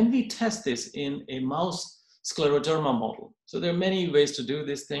 can we test this in a mouse scleroderma model? So there are many ways to do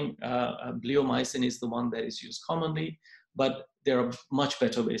this thing. Bleomycin is the one that is used commonly, but there are much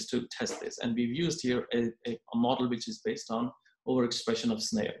better ways to test this. And we've used here a model which is based on overexpression of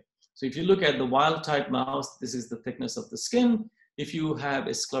snail. So if you look at the wild type mouse, this is the thickness of the skin. If you have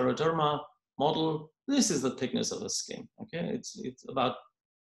a scleroderma model, this is the thickness of the skin. Okay, it's about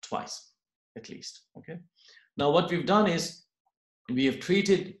twice at least. Okay, now what we've done is we have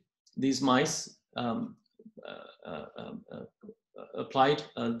treated these mice, applied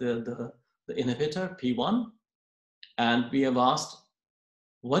the inhibitor P1, and we have asked,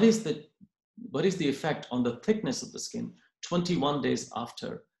 what is the effect on the thickness of the skin 21 days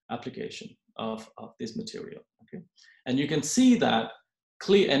after application of this material? Okay, and you can see that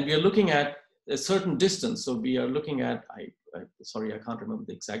clear, and we are looking at a certain distance. So we are looking at, sorry, I can't remember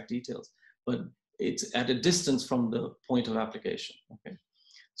the exact details, but it's at a distance from the point of application. Okay,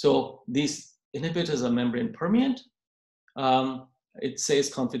 so these inhibitors are membrane permeant. It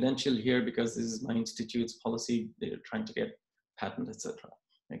says confidential here because this is my institute's policy. They're trying to get patent, etc.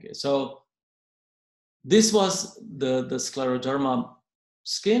 Okay, so this was the scleroderma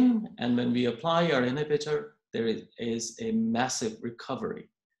skin, and when we apply our inhibitor, there is a massive recovery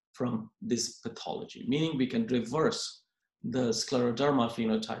from this pathology, meaning we can reverse the scleroderma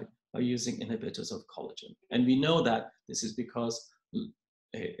phenotype by using inhibitors of collagen. And we know that this is because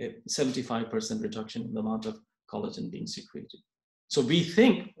a 75% reduction in the amount of collagen being secreted. So we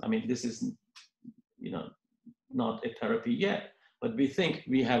think, I mean, this is, not a therapy yet, but we think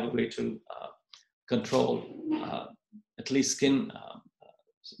we have a way to control at least skin,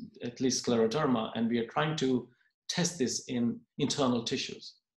 at least scleroderma, and we are trying to test this in internal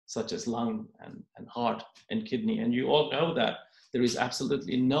tissues, such as lung and heart and kidney. And you all know that there is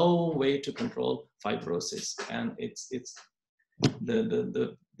absolutely no way to control fibrosis, and it's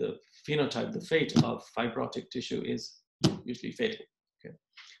the phenotype, the fate of fibrotic tissue is usually fatal. Okay,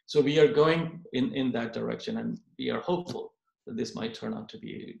 so we are going in that direction, and we are hopeful that this might turn out to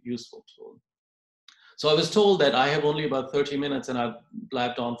be a useful tool. So I was told that I have only about 30 minutes, and I've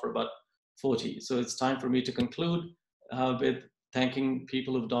blabbed on for about 40. So it's time for me to conclude with thanking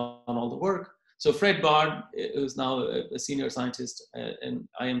people who've done all the work. So Fred Bard, who's now a senior scientist in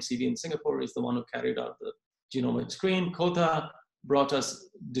IMCD in Singapore, is the one who carried out the genomic screen. Kota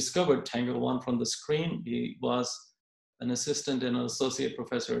discovered Tango1 from the screen. He was an assistant and an associate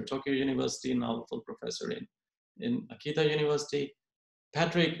professor at Tokyo University, now a full professor in Akita University.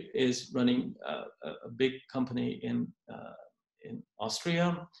 Patrick is running a big company in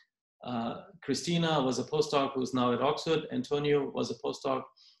Austria. Christina was a postdoc who's now at Oxford. Antonio was a postdoc.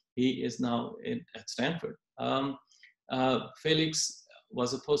 He is now at Stanford. Felix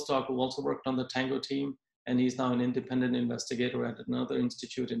was a postdoc who also worked on the Tango team, and he's now an independent investigator at another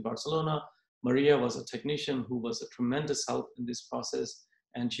institute in Barcelona. Maria was a technician who was a tremendous help in this process,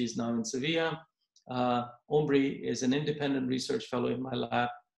 and she's now in Sevilla. Omri is an independent research fellow in my lab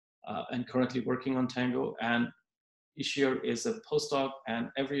and currently working on Tango. And Ishir is a postdoc, and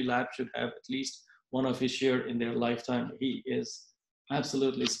every lab should have at least one of Ishir in their lifetime. He is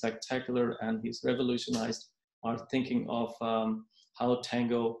absolutely spectacular, and he's revolutionized our thinking of how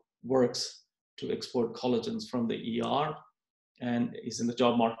Tango works to export collagens from the ER, and is in the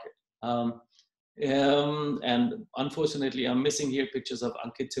job market. And unfortunately, I'm missing here pictures of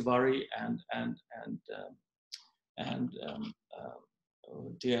Ankit Tiwari and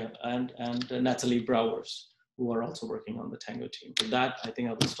Natalie Browers, who are also working on the Tango team. With that, I think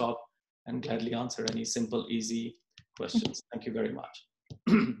I will stop and gladly answer any simple, easy questions. Thank you very much.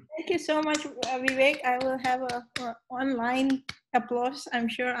 Thank you so much, Vivek. I will have a online applause. I'm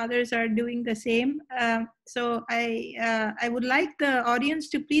sure others are doing the same. So I would like the audience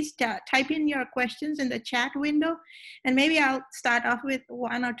to please type in your questions in the chat window, and maybe I'll start off with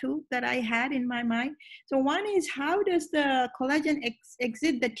one or two that I had in my mind. So one is, how does the collagen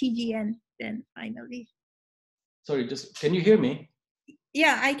exit the TGN then finally? Sorry, just can you hear me?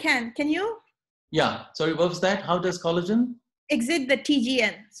 Yeah, I can. Can you? Yeah. Sorry, what was that? How does collagen Exit the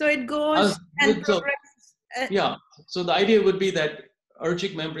TGN. So it goes and progresses. Yeah. So the idea would be that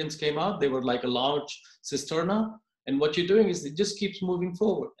ergic membranes came out. They were like a large cisterna. And what you're doing is it just keeps moving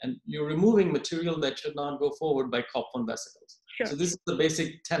forward. And you're removing material that should not go forward by Kopf-1 vesicles. Sure. So this is the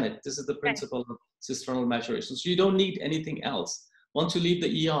basic tenet. This is the principle of cisternal maturation. So you don't need anything else. Once you leave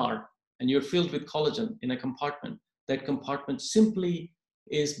the ER and you're filled with collagen in a compartment, that compartment simply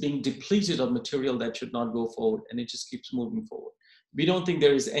is being depleted of material that should not go forward, and it just keeps moving forward. We don't think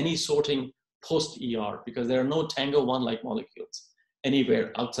there is any sorting post-ER because there are no Tango 1-like molecules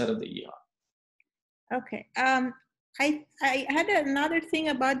anywhere outside of the ER. Okay. I had another thing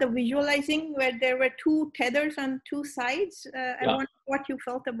about the visualizing where there were two tethers on two sides. I wonder what you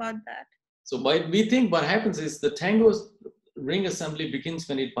felt about that. So we think what happens is the Tango's ring assembly begins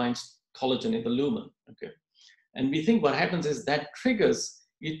when it binds collagen in the lumen. Okay. And we think what happens is that triggers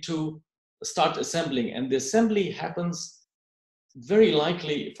it to start assembling, and the assembly happens very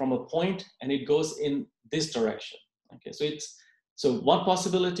likely from a point and it goes in this direction. Okay, so one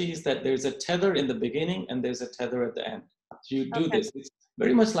possibility is that there's a tether in the beginning and there's a tether at the end. So you do this. It's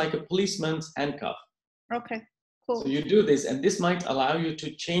very much like a policeman's handcuff. Okay, cool. So you do this, and this might allow you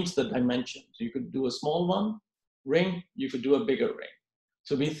to change the dimension. So you could do a small one ring, you could do a bigger ring.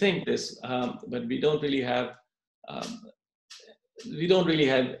 So we think this, but we don't really have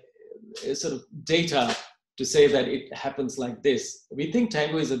a sort of data to say that it happens like this. We think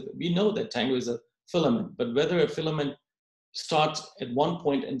we know that Tango is a filament, but whether a filament starts at one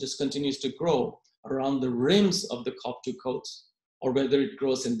point and just continues to grow around the rims of the Kopf-2 coats, or whether it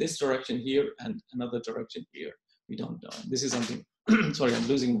grows in this direction here and another direction here, we don't know. This is something, sorry, I'm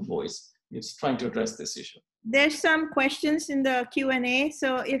losing my voice. It's trying to address this issue. There's some questions in the Q&A.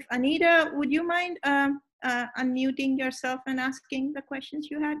 So if Anita, would you mind unmuting yourself and asking the questions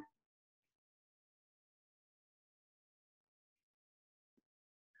you had?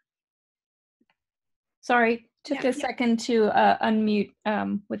 Sorry, took a second to unmute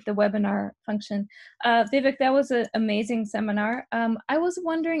with the webinar function. Vivek, that was an amazing seminar. I was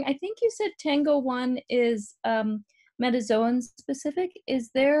wondering, I think you said Tango 1 is metazoan specific. Is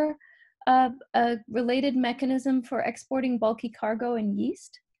there a related mechanism for exporting bulky cargo in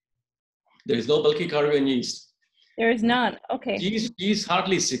yeast? There is no bulky cargo in yeast. There is none. Okay. Yeast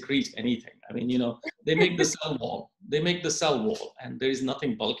hardly secrete anything. I mean, they make the cell wall. They make the cell wall, and there is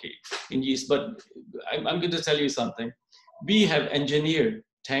nothing bulky in yeast. But I'm going to tell you something. We have engineered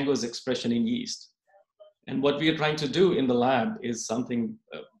Tango's expression in yeast. And what we are trying to do in the lab is something,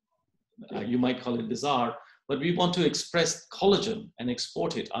 you might call it bizarre, but we want to express collagen and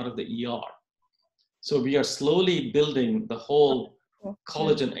export it out of the ER. So we are slowly building the whole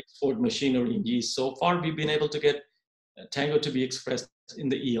collagen export machinery in yeast. So far, we've been able to get Tango to be expressed in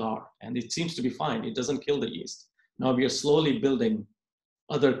the ER, and it seems to be fine. It doesn't kill the yeast. Now we are slowly building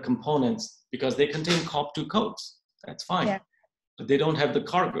other components because they contain Kopf-2 coats. That's fine, but they don't have the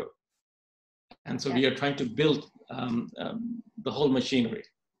cargo. And so we are trying to build the whole machinery.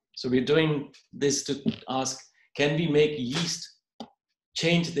 So we're doing this to ask, can we make yeast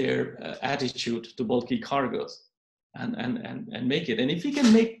change their attitude to bulky cargoes and make it? And if we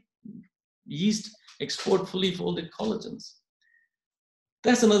can make yeast export fully folded collagens,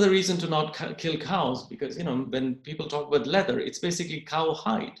 that's another reason to not kill cows, because when people talk about leather, it's basically cow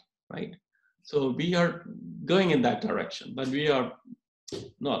hide, right? So we are going in that direction, but we are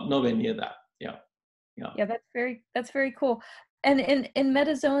not nowhere near that. Yeah, that's very cool. And in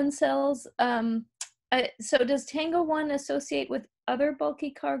metazoan cells, so does Tango 1 associate with other bulky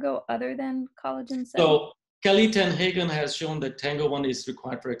cargo other than collagen cells? So Kelly Tenhagen has shown that Tango 1 is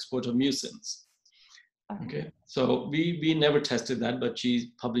required for export of mucins. Okay, so we never tested that, but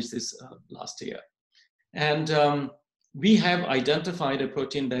she published this last year. And we have identified a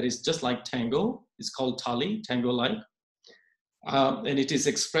protein that is just like Tango. It's called TALI, Tango-like. And it is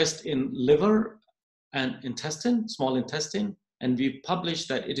expressed in liver and intestine, small intestine. And we published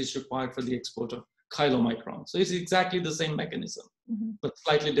that it is required for the export of chylomicron. So it's exactly the same mechanism, but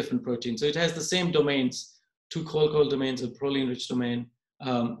slightly different protein. So it has the same domains, two coil domains, a proline-rich domain,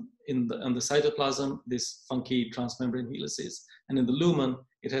 on the cytoplasm, this funky transmembrane helices, and in the lumen,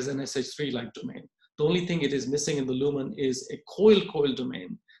 it has an SH3-like domain. The only thing it is missing in the lumen is a coil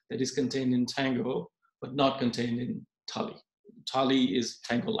domain that is contained in Tango, but not contained in Tali. Tali is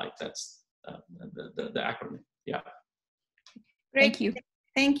Tango-like. That's the acronym. Yeah. Great. Thank you.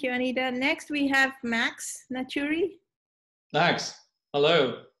 Thank you, Anita. Next, we have Max Naturi. Max,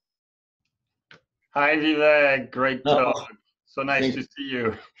 hello. Hi, Vivek. Great talk. So nice to see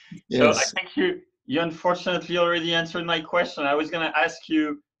you. Yes. So I think you unfortunately already answered my question. I was going to ask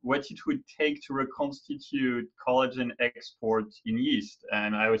you what it would take to reconstitute collagen export in yeast.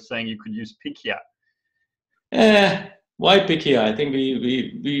 And I was saying you could use Pichia. Why Pichia? I think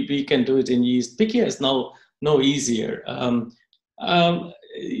we can do it in yeast. Pichia is no easier.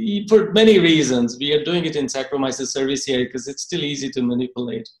 For many reasons, we are doing it in Saccharomyces cerevisiae because it's still easy to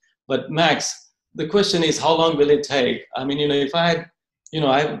manipulate. But Max, the question is, how long will it take? I mean, if I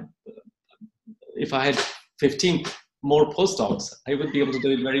had 15 more postdocs, I would be able to do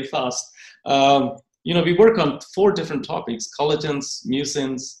it very fast. We work on 4 different topics: collagens,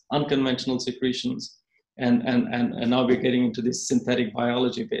 mucins, unconventional secretions, and now we're getting into this synthetic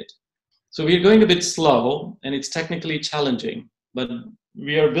biology bit. So we're going a bit slow, and it's technically challenging, but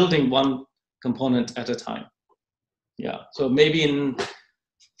we are building one component at a time. Yeah, so maybe in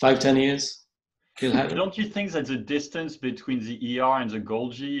 5-10 years, we'll have it. Don't you think that the distance between the ER and the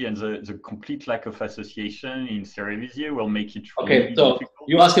Golgi and the complete lack of association in cerevisiae will make it really difficult?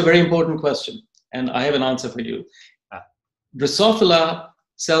 You ask a very important question, and I have an answer for you. Drosophila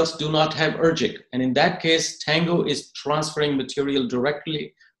cells do not have ergic, and in that case, Tango is transferring material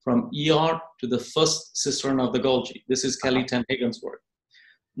directly from ER to the first cistern of the Golgi. This is Kelly Tenhagen's work.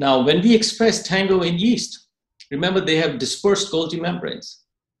 Now, when we express Tango in yeast, remember they have dispersed Golgi membranes.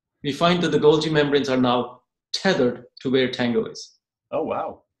 We find that the Golgi membranes are now tethered to where Tango is. Oh,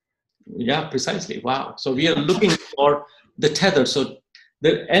 wow. Yeah, precisely. Wow. So we are looking for the tether. So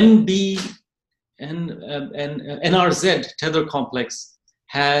the NRZ tether complex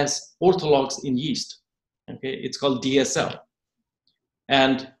has orthologs in yeast. Okay, it's called DSL.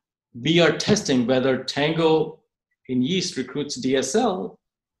 And we are testing whether Tango in yeast recruits DSL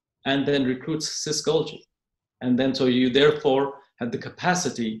and then recruits cis Golgi. And then so you therefore have the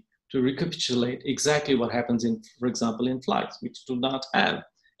capacity to recapitulate exactly what happens in, for example, in flies, which do not have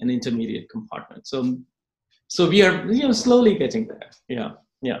an intermediate compartment. So we are slowly getting there. Yeah.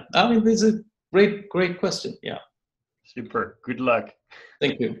 I mean, this is a great question. Yeah. Super. Good luck.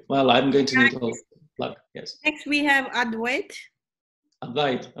 Thank you. Well, I'm going to need a luck. Yes. Next, we have Advait.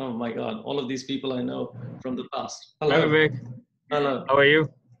 Advait. Oh my God. All of these people I know from the past. Hello. Hi, Vivek. Hello. How are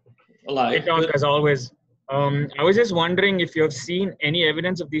you? Alive. Great talk as always. I was just wondering if you have seen any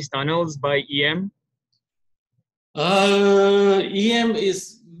evidence of these tunnels by EM? EM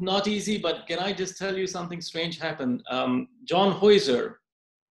is not easy, but can I just tell you something strange happened? John Heuser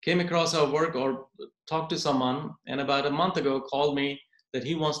came across our work or talked to someone, and about a month ago called me that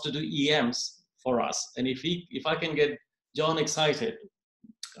he wants to do EMs for us. And if I can get John excited,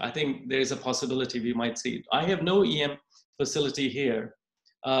 I think there is a possibility we might see it. I have no EM facility here.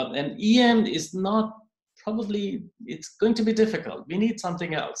 And EM is not it's going to be difficult. We need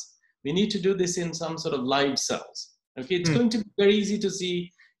something else. We need to do this in some sort of live cells. Okay, it's going to be very easy to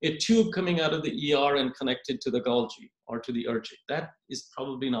see a tube coming out of the ER and connected to the Golgi or to the ergic. That is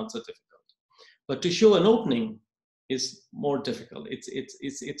probably not so difficult. But to show an opening is more difficult. It's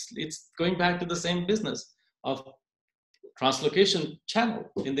going back to the same business of translocation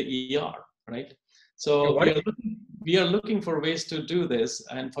channel in the ER, right? So we are looking for ways to do this,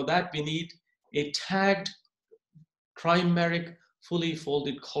 and for that we need a tagged trimeric fully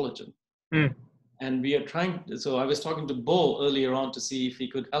folded collagen. And we are trying, so I was talking to Bo earlier on to see if he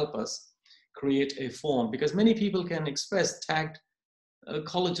could help us create a form, because many people can express tagged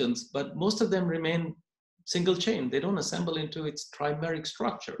collagens, but most of them remain single chain. They don't assemble into its trimeric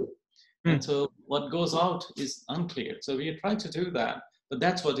structure. And so what goes out is unclear. So we are trying to do that, but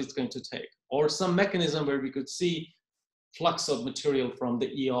that's what it's going to take. Or some mechanism where we could see flux of material from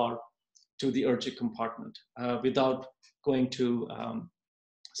the ER to the ergic compartment without going to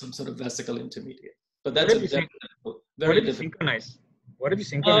some sort of vesicle intermediate. But that's very difficult. What if you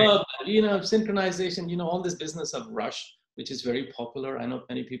synchronize? Synchronization, all this business of Rush, which is very popular. I know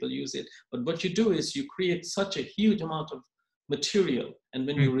many people use it. But what you do is you create such a huge amount of material. And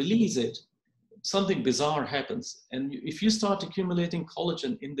when you release it, something bizarre happens. And if you start accumulating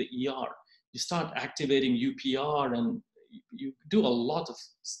collagen in the ER, you start activating UPR and you do a lot of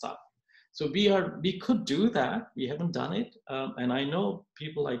stuff. So we could do that. We haven't done it. And I know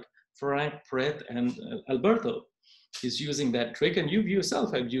people like Frank Pret and Alberto is using that trick. And you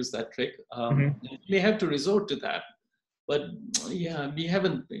yourself have used that trick. You may have to resort to that. But yeah, we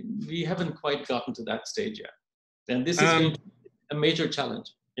haven't quite gotten to that stage yet. And this is going to be a major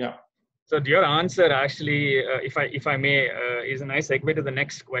challenge. Yeah. So your answer actually, if I may, is a nice segue to the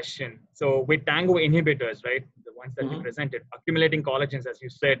next question. So with Tango inhibitors, right, the ones that you presented, accumulating collagens, as you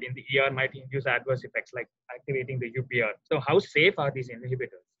said, in the ER might induce adverse effects like activating the UPR. So how safe are these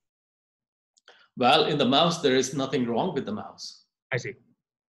inhibitors? Well, in the mouse, there is nothing wrong with the mouse. I see.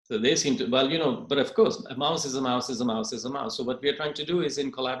 So they seem to, well, but of course, a mouse is a mouse is a mouse is a mouse. So what we are trying to do is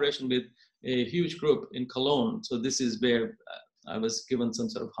in collaboration with a huge group in Cologne. So this is where I was given some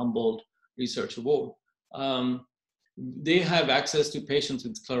sort of Humboldt Research Award. They have access to patients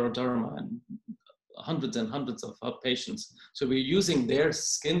with scleroderma and hundreds and hundreds of patients. So we're using their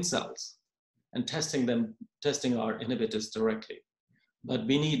skin cells and testing our inhibitors directly. But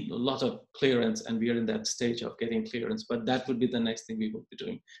we need a lot of clearance, and we are in that stage of getting clearance. But that would be the next thing we will be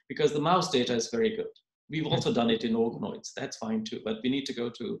doing, because the mouse data is very good. We've also done it in organoids. That's fine too, but we need to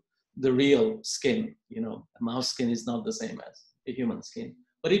go to the real skin. A mouse skin is not the same as a human skin,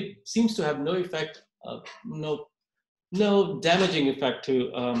 but it seems to have no effect, no damaging effect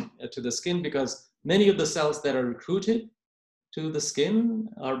to the skin, because many of the cells that are recruited to the skin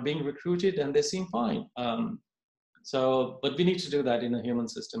are being recruited and they seem fine. But we need to do that in a human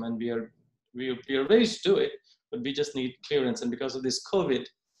system, and we are ready to do it, but we just need clearance. And because of this COVID,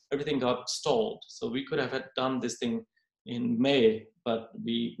 everything got stalled. So we could have done this thing in May, but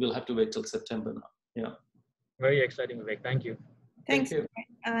we will have to wait till September now. Yeah. Very exciting, Vivek. Thank you. Thanks. Thank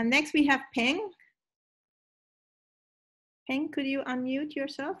you. Next, we have Peng. Peng, could you unmute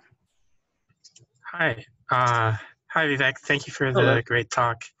yourself? Hi. Hi, Vivek. Thank you for the great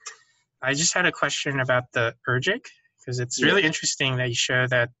talk. I just had a question about the ERGIC, because it's really interesting that you show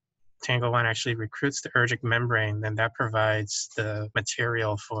that Tango-1 actually recruits the ERGIC membrane, then that provides the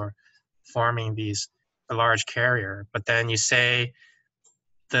material for forming the large carrier. But then you say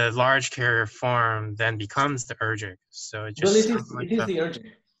the large carrier form then becomes the ERGIC. So it just it is the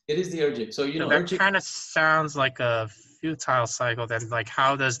ERGIC. It is the ERGIC. So that ERGIC kind of sounds like a futile cycle. Then, like,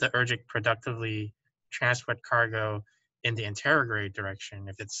 how does the ERGIC productively transport cargo in the anterograde direction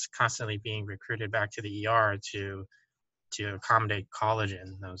if it's constantly being recruited back to the ER to accommodate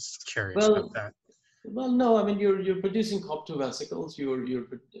collagen, those carriers about that? Well, no, I mean, you're producing COP2 vesicles.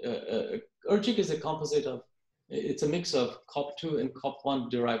 ERGIC is a composite of, it's a mix of COP2 and COP1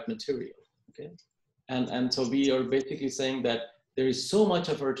 derived material, okay? And so we are basically saying that there is so much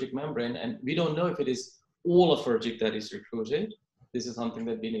of ERGIC membrane, and we don't know if it is all of ERGIC that is recruited. This is something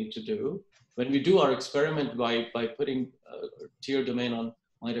that we need to do. When we do our experiment by putting tear domain on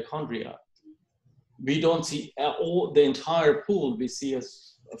mitochondria, we don't see the entire pool. We see a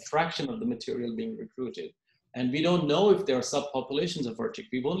fraction of the material being recruited. And we don't know if there are subpopulations of ERGIC.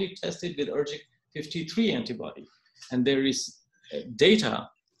 We've only tested with ERGIC53 antibody. And there is data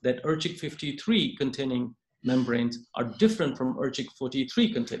that ERGIC53 containing membranes are different from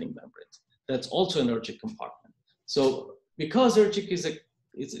ERGIC43 containing membranes. That's also an ERGIC compartment. So because ERGIC is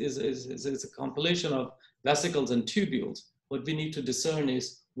a compilation of vesicles and tubules, what we need to discern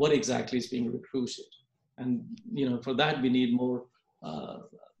is what exactly is being recruited. And for that we need more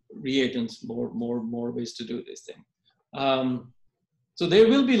reagents, more ways to do this thing. So there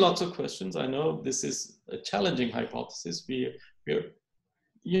will be lots of questions. I know this is a challenging hypothesis. We're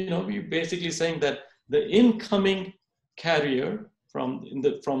basically saying that the incoming carrier from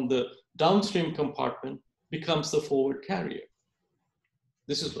the downstream compartment becomes the forward carrier.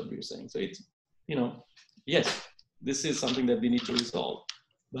 This is what we're saying. So it's, yes, this is something that we need to resolve,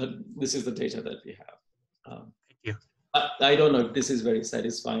 but this is the data that we have. Thank you. I don't know if this is very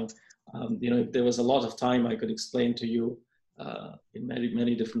satisfying. If there was a lot of time, I could explain to you in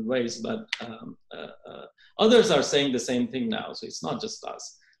many different ways, but others are saying the same thing now. So it's not just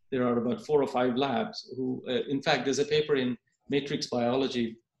us. There are about 4 or 5 labs who, in fact, there's a paper in Matrix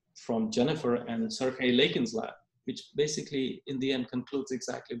Biology from Jennifer and Sergey Lakin's lab, which basically in the end concludes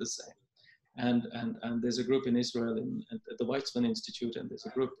exactly the same. And there's a group in Israel at the Weizmann Institute, and there's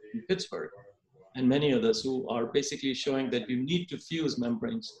a group in Pittsburgh, and many others who are basically showing that you need to fuse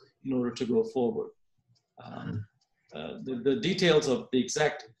membranes in order to go forward. The details of the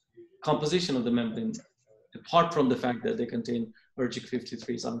exact composition of the membrane, apart from the fact that they contain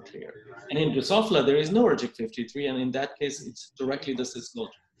ERGIC53, is unclear. And in Drosophila, there is no ERGIC53, and in that case, it's directly the cisglycan.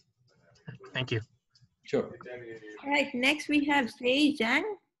 Thank you. Sure. All right, next we have Sei Zhang.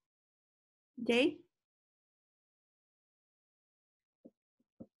 Jay?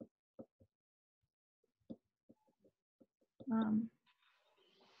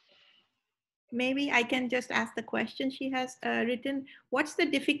 Maybe I can just ask the question she has written. What's the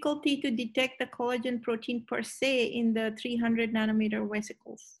difficulty to detect the collagen protein per se in the 300 nanometer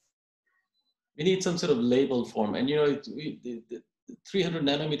vesicles? We need some sort of label form. And 300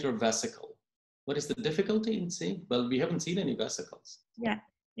 nanometer vesicle. What is the difficulty in seeing? Well, we haven't seen any vesicles. Yeah,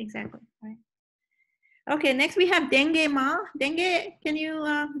 exactly. Right. Okay, next we have Dengue Ma. Dengue, can you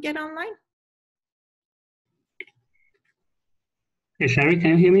get online? Hey, Shaeri,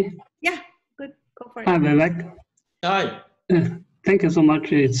 can you hear me? Yeah, good. Go for it. Hi, Vivek. Hi. Thank you so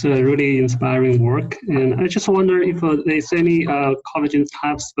much. It's really inspiring work. And I just wonder if there's any collagen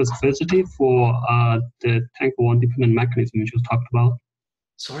type specificity for the TANGO1 dependent mechanism you just talked about.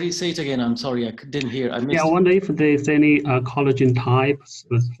 Sorry, say it again. I'm sorry, I didn't hear. I missed. Yeah, I wonder if there's any collagen type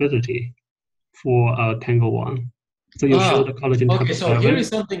specificity for TANGO1. So you showed the collagen type. Okay, so here is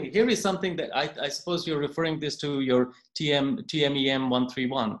something that I suppose you're referring this to your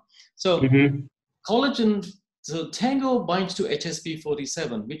TMEM131. So collagen, so Tango binds to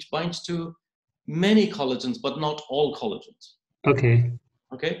HSP47, which binds to many collagens, but not all collagens. Okay.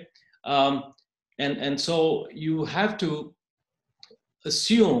 Okay. And so you have to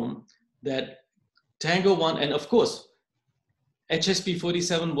assume that Tango1, and of course,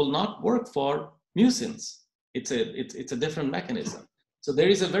 HSP47 will not work for mucins. It's a different mechanism. So there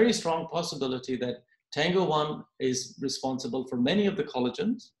is a very strong possibility that Tango1 is responsible for many of the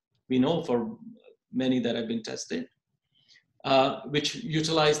collagens. We know for many that have been tested, which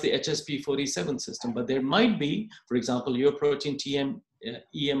utilize the HSP47 system. But there might be, for example, your protein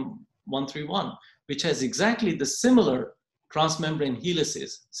EM131, which has exactly the similar transmembrane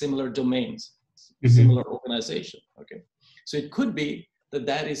helices, similar domains, similar organization. Okay, so it could be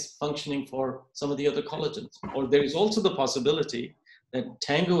that is functioning for some of the other collagens. Or there is also the possibility that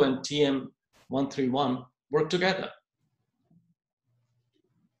Tango and TM131 work together.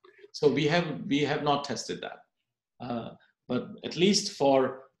 So we have not tested that. But at least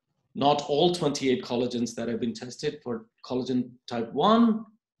for not all 28 collagens that have been tested, for collagen type 1,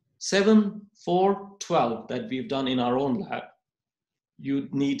 7, 4, 12 that we've done in our own lab, you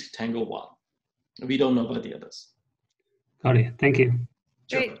need Tango1. We don't know about the others. Got it. Thank you.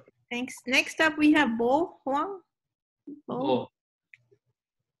 Great, sure. Thanks. Next up, we have Bo Huang. Bo.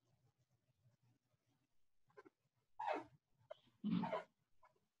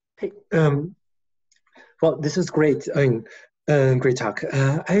 Hey, well, this is great. Great talk.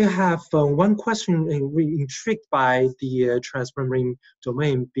 I have one question. Really intrigued by the transmembrane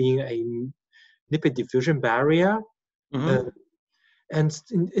domain being a lipid diffusion barrier. And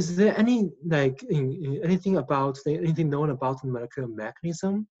is there any anything known about the molecular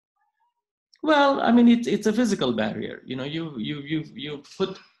mechanism? Well, I mean, it's a physical barrier. You know, you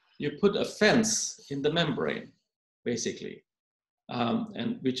put a fence in the membrane, basically,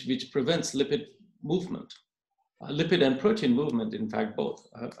 and which prevents lipid movement, lipid and protein movement. In fact, both.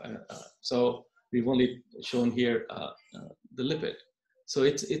 So we've only shown here the lipid. So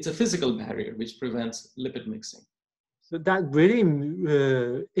it's a physical barrier which prevents lipid mixing. So that really,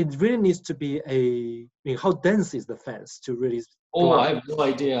 it really needs to be how dense is the fence to really? Oh, I have no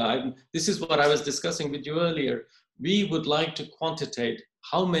idea. This is what I was discussing with you earlier. We would like to quantitate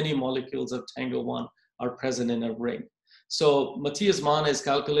how many molecules of Tango1 are present in a ring. So Matthias Mann has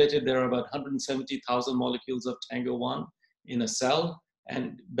calculated there are about 170,000 molecules of Tango1 in a cell,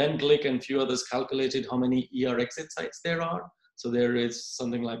 and Ben Glick and a few others calculated how many ER exit sites there are. So there is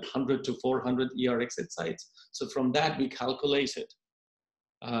something like 100 to 400 ER exit sites. So from that, we calculated,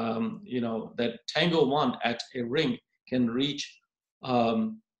 that Tango1 at a ring can reach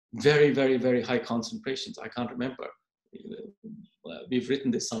very, very, very high concentrations. I can't remember. We've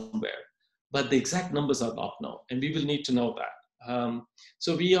written this somewhere, but the exact numbers are not known, and we will need to know that.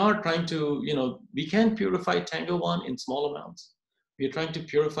 So we are trying to, we can purify Tango1 in small amounts. We are trying to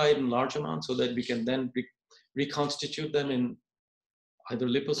purify it in large amounts so that we can then reconstitute them in either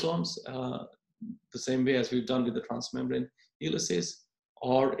liposomes, the same way as we've done with the transmembrane helices,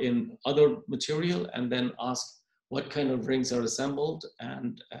 or in other material, and then ask what kind of rings are assembled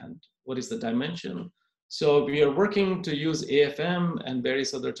and what is the dimension. So we are working to use AFM and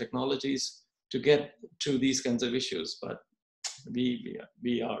various other technologies to get to these kinds of issues, but we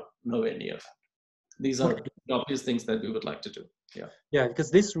are nowhere near that. These are the obvious things that we would like to do. Yeah,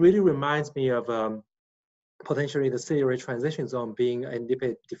 because this really reminds me of potentially the ciliary transition zone being a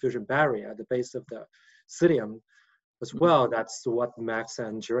lipid diffusion barrier at the base of the cilium as well. That's what Max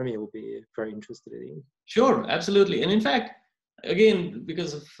and Jeremy will be very interested in. Sure, absolutely. And in fact, again,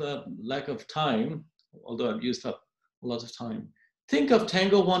 because of lack of time, although I've used up a lot of time, think of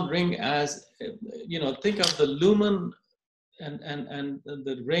Tango1 ring as, think of the lumen and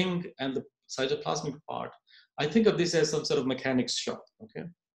the ring and the cytoplasmic part. I think of this as some sort of mechanics shop, okay?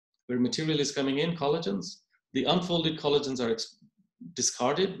 Where material is coming in, collagens. The unfolded collagens are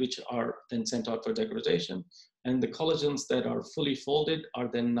discarded, which are then sent out for degradation. And the collagens that are fully folded are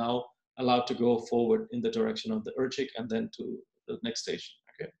then now allowed to go forward in the direction of the urgic and then to the next station.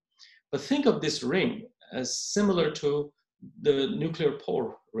 Okay, but think of this ring as similar to the nuclear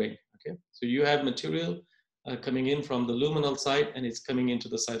pore ring. Okay, so you have material coming in from the luminal side and it's coming into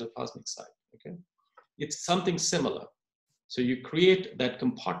the cytoplasmic side. Okay, it's something similar. So you create that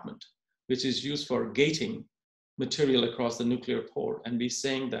compartment, which is used for gating material across the nuclear pore, and we're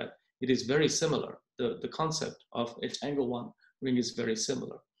saying that it is very similar. The concept of a Tango 1 ring is very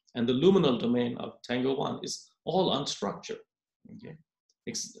similar. And the luminal domain of Tango 1 is all unstructured. Okay?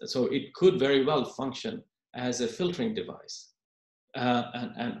 So it could very well function as a filtering device.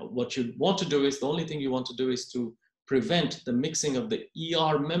 And what you want to do is, the only thing you want to do is to prevent the mixing of the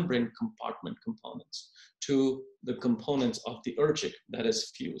ER membrane compartment components to the components of the urgic that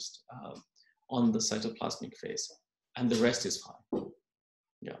is fused on the cytoplasmic phase. And the rest is fine.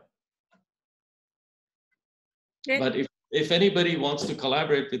 Yeah. Yeah. But if anybody wants to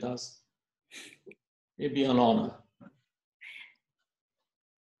collaborate with us, it'd be an honor.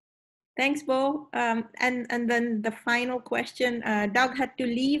 Thanks, Bo. And then the final question, Doug had to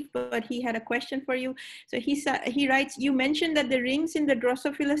leave, but he had a question for you. So he writes, you mentioned that the rings in the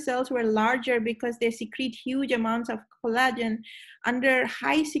Drosophila cells were larger because they secrete huge amounts of collagen. Under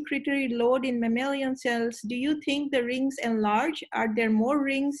high secretory load in mammalian cells, do you think the rings enlarge? Are there more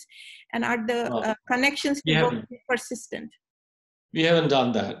rings? And are the connections persistent? We haven't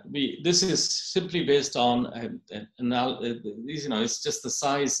done that. This is simply based on, it's just the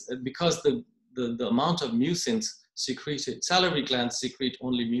size, because the amount of mucins secreted, salivary glands secrete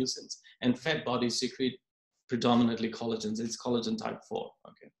only mucins, and fat bodies secrete predominantly collagens. It's collagen type 4,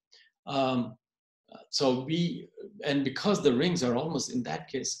 okay? And because the rings are almost, in that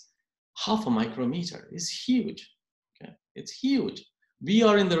case, half a micrometer, is huge, okay? It's huge. We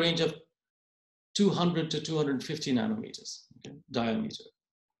are in the range of 200 to 250 nanometers. Okay, diameter.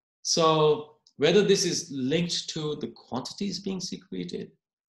 So whether this is linked to the quantities being secreted,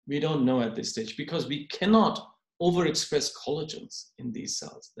 we don't know at this stage, because we cannot overexpress collagens in these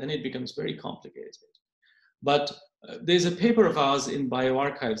cells. Then it becomes very complicated. But there's a paper of ours in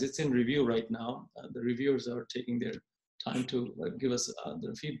bioarchives. It's in review right now. The reviewers are taking their time to give us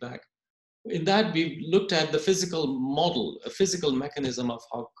their feedback. In that, we looked at the physical model, a physical mechanism of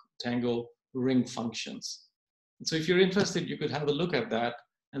how Tango ring functions. So if you're interested, you could have a look at that,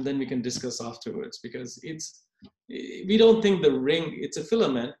 and then we can discuss afterwards, because we don't think the ring, it's a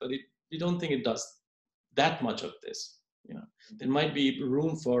filament, but we don't think it does that much of this. You know, there might be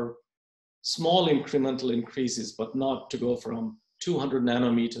room for small incremental increases, but not to go from 200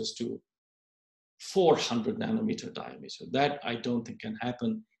 nanometers to 400 nanometer diameter. That I don't think can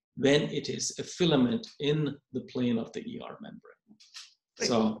happen when it is a filament in the plane of the ER membrane.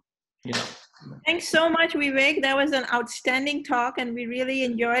 So, yeah. Thanks so much, Vivek. That was an outstanding talk, and we really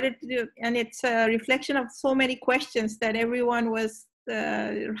enjoyed it. And it's a reflection of so many questions that everyone was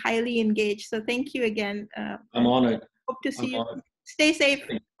highly engaged. So thank you again. I'm honored. Hope to see you. Stay safe.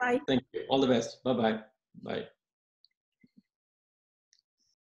 Bye. Thank you. All the best. Bye-bye. Bye.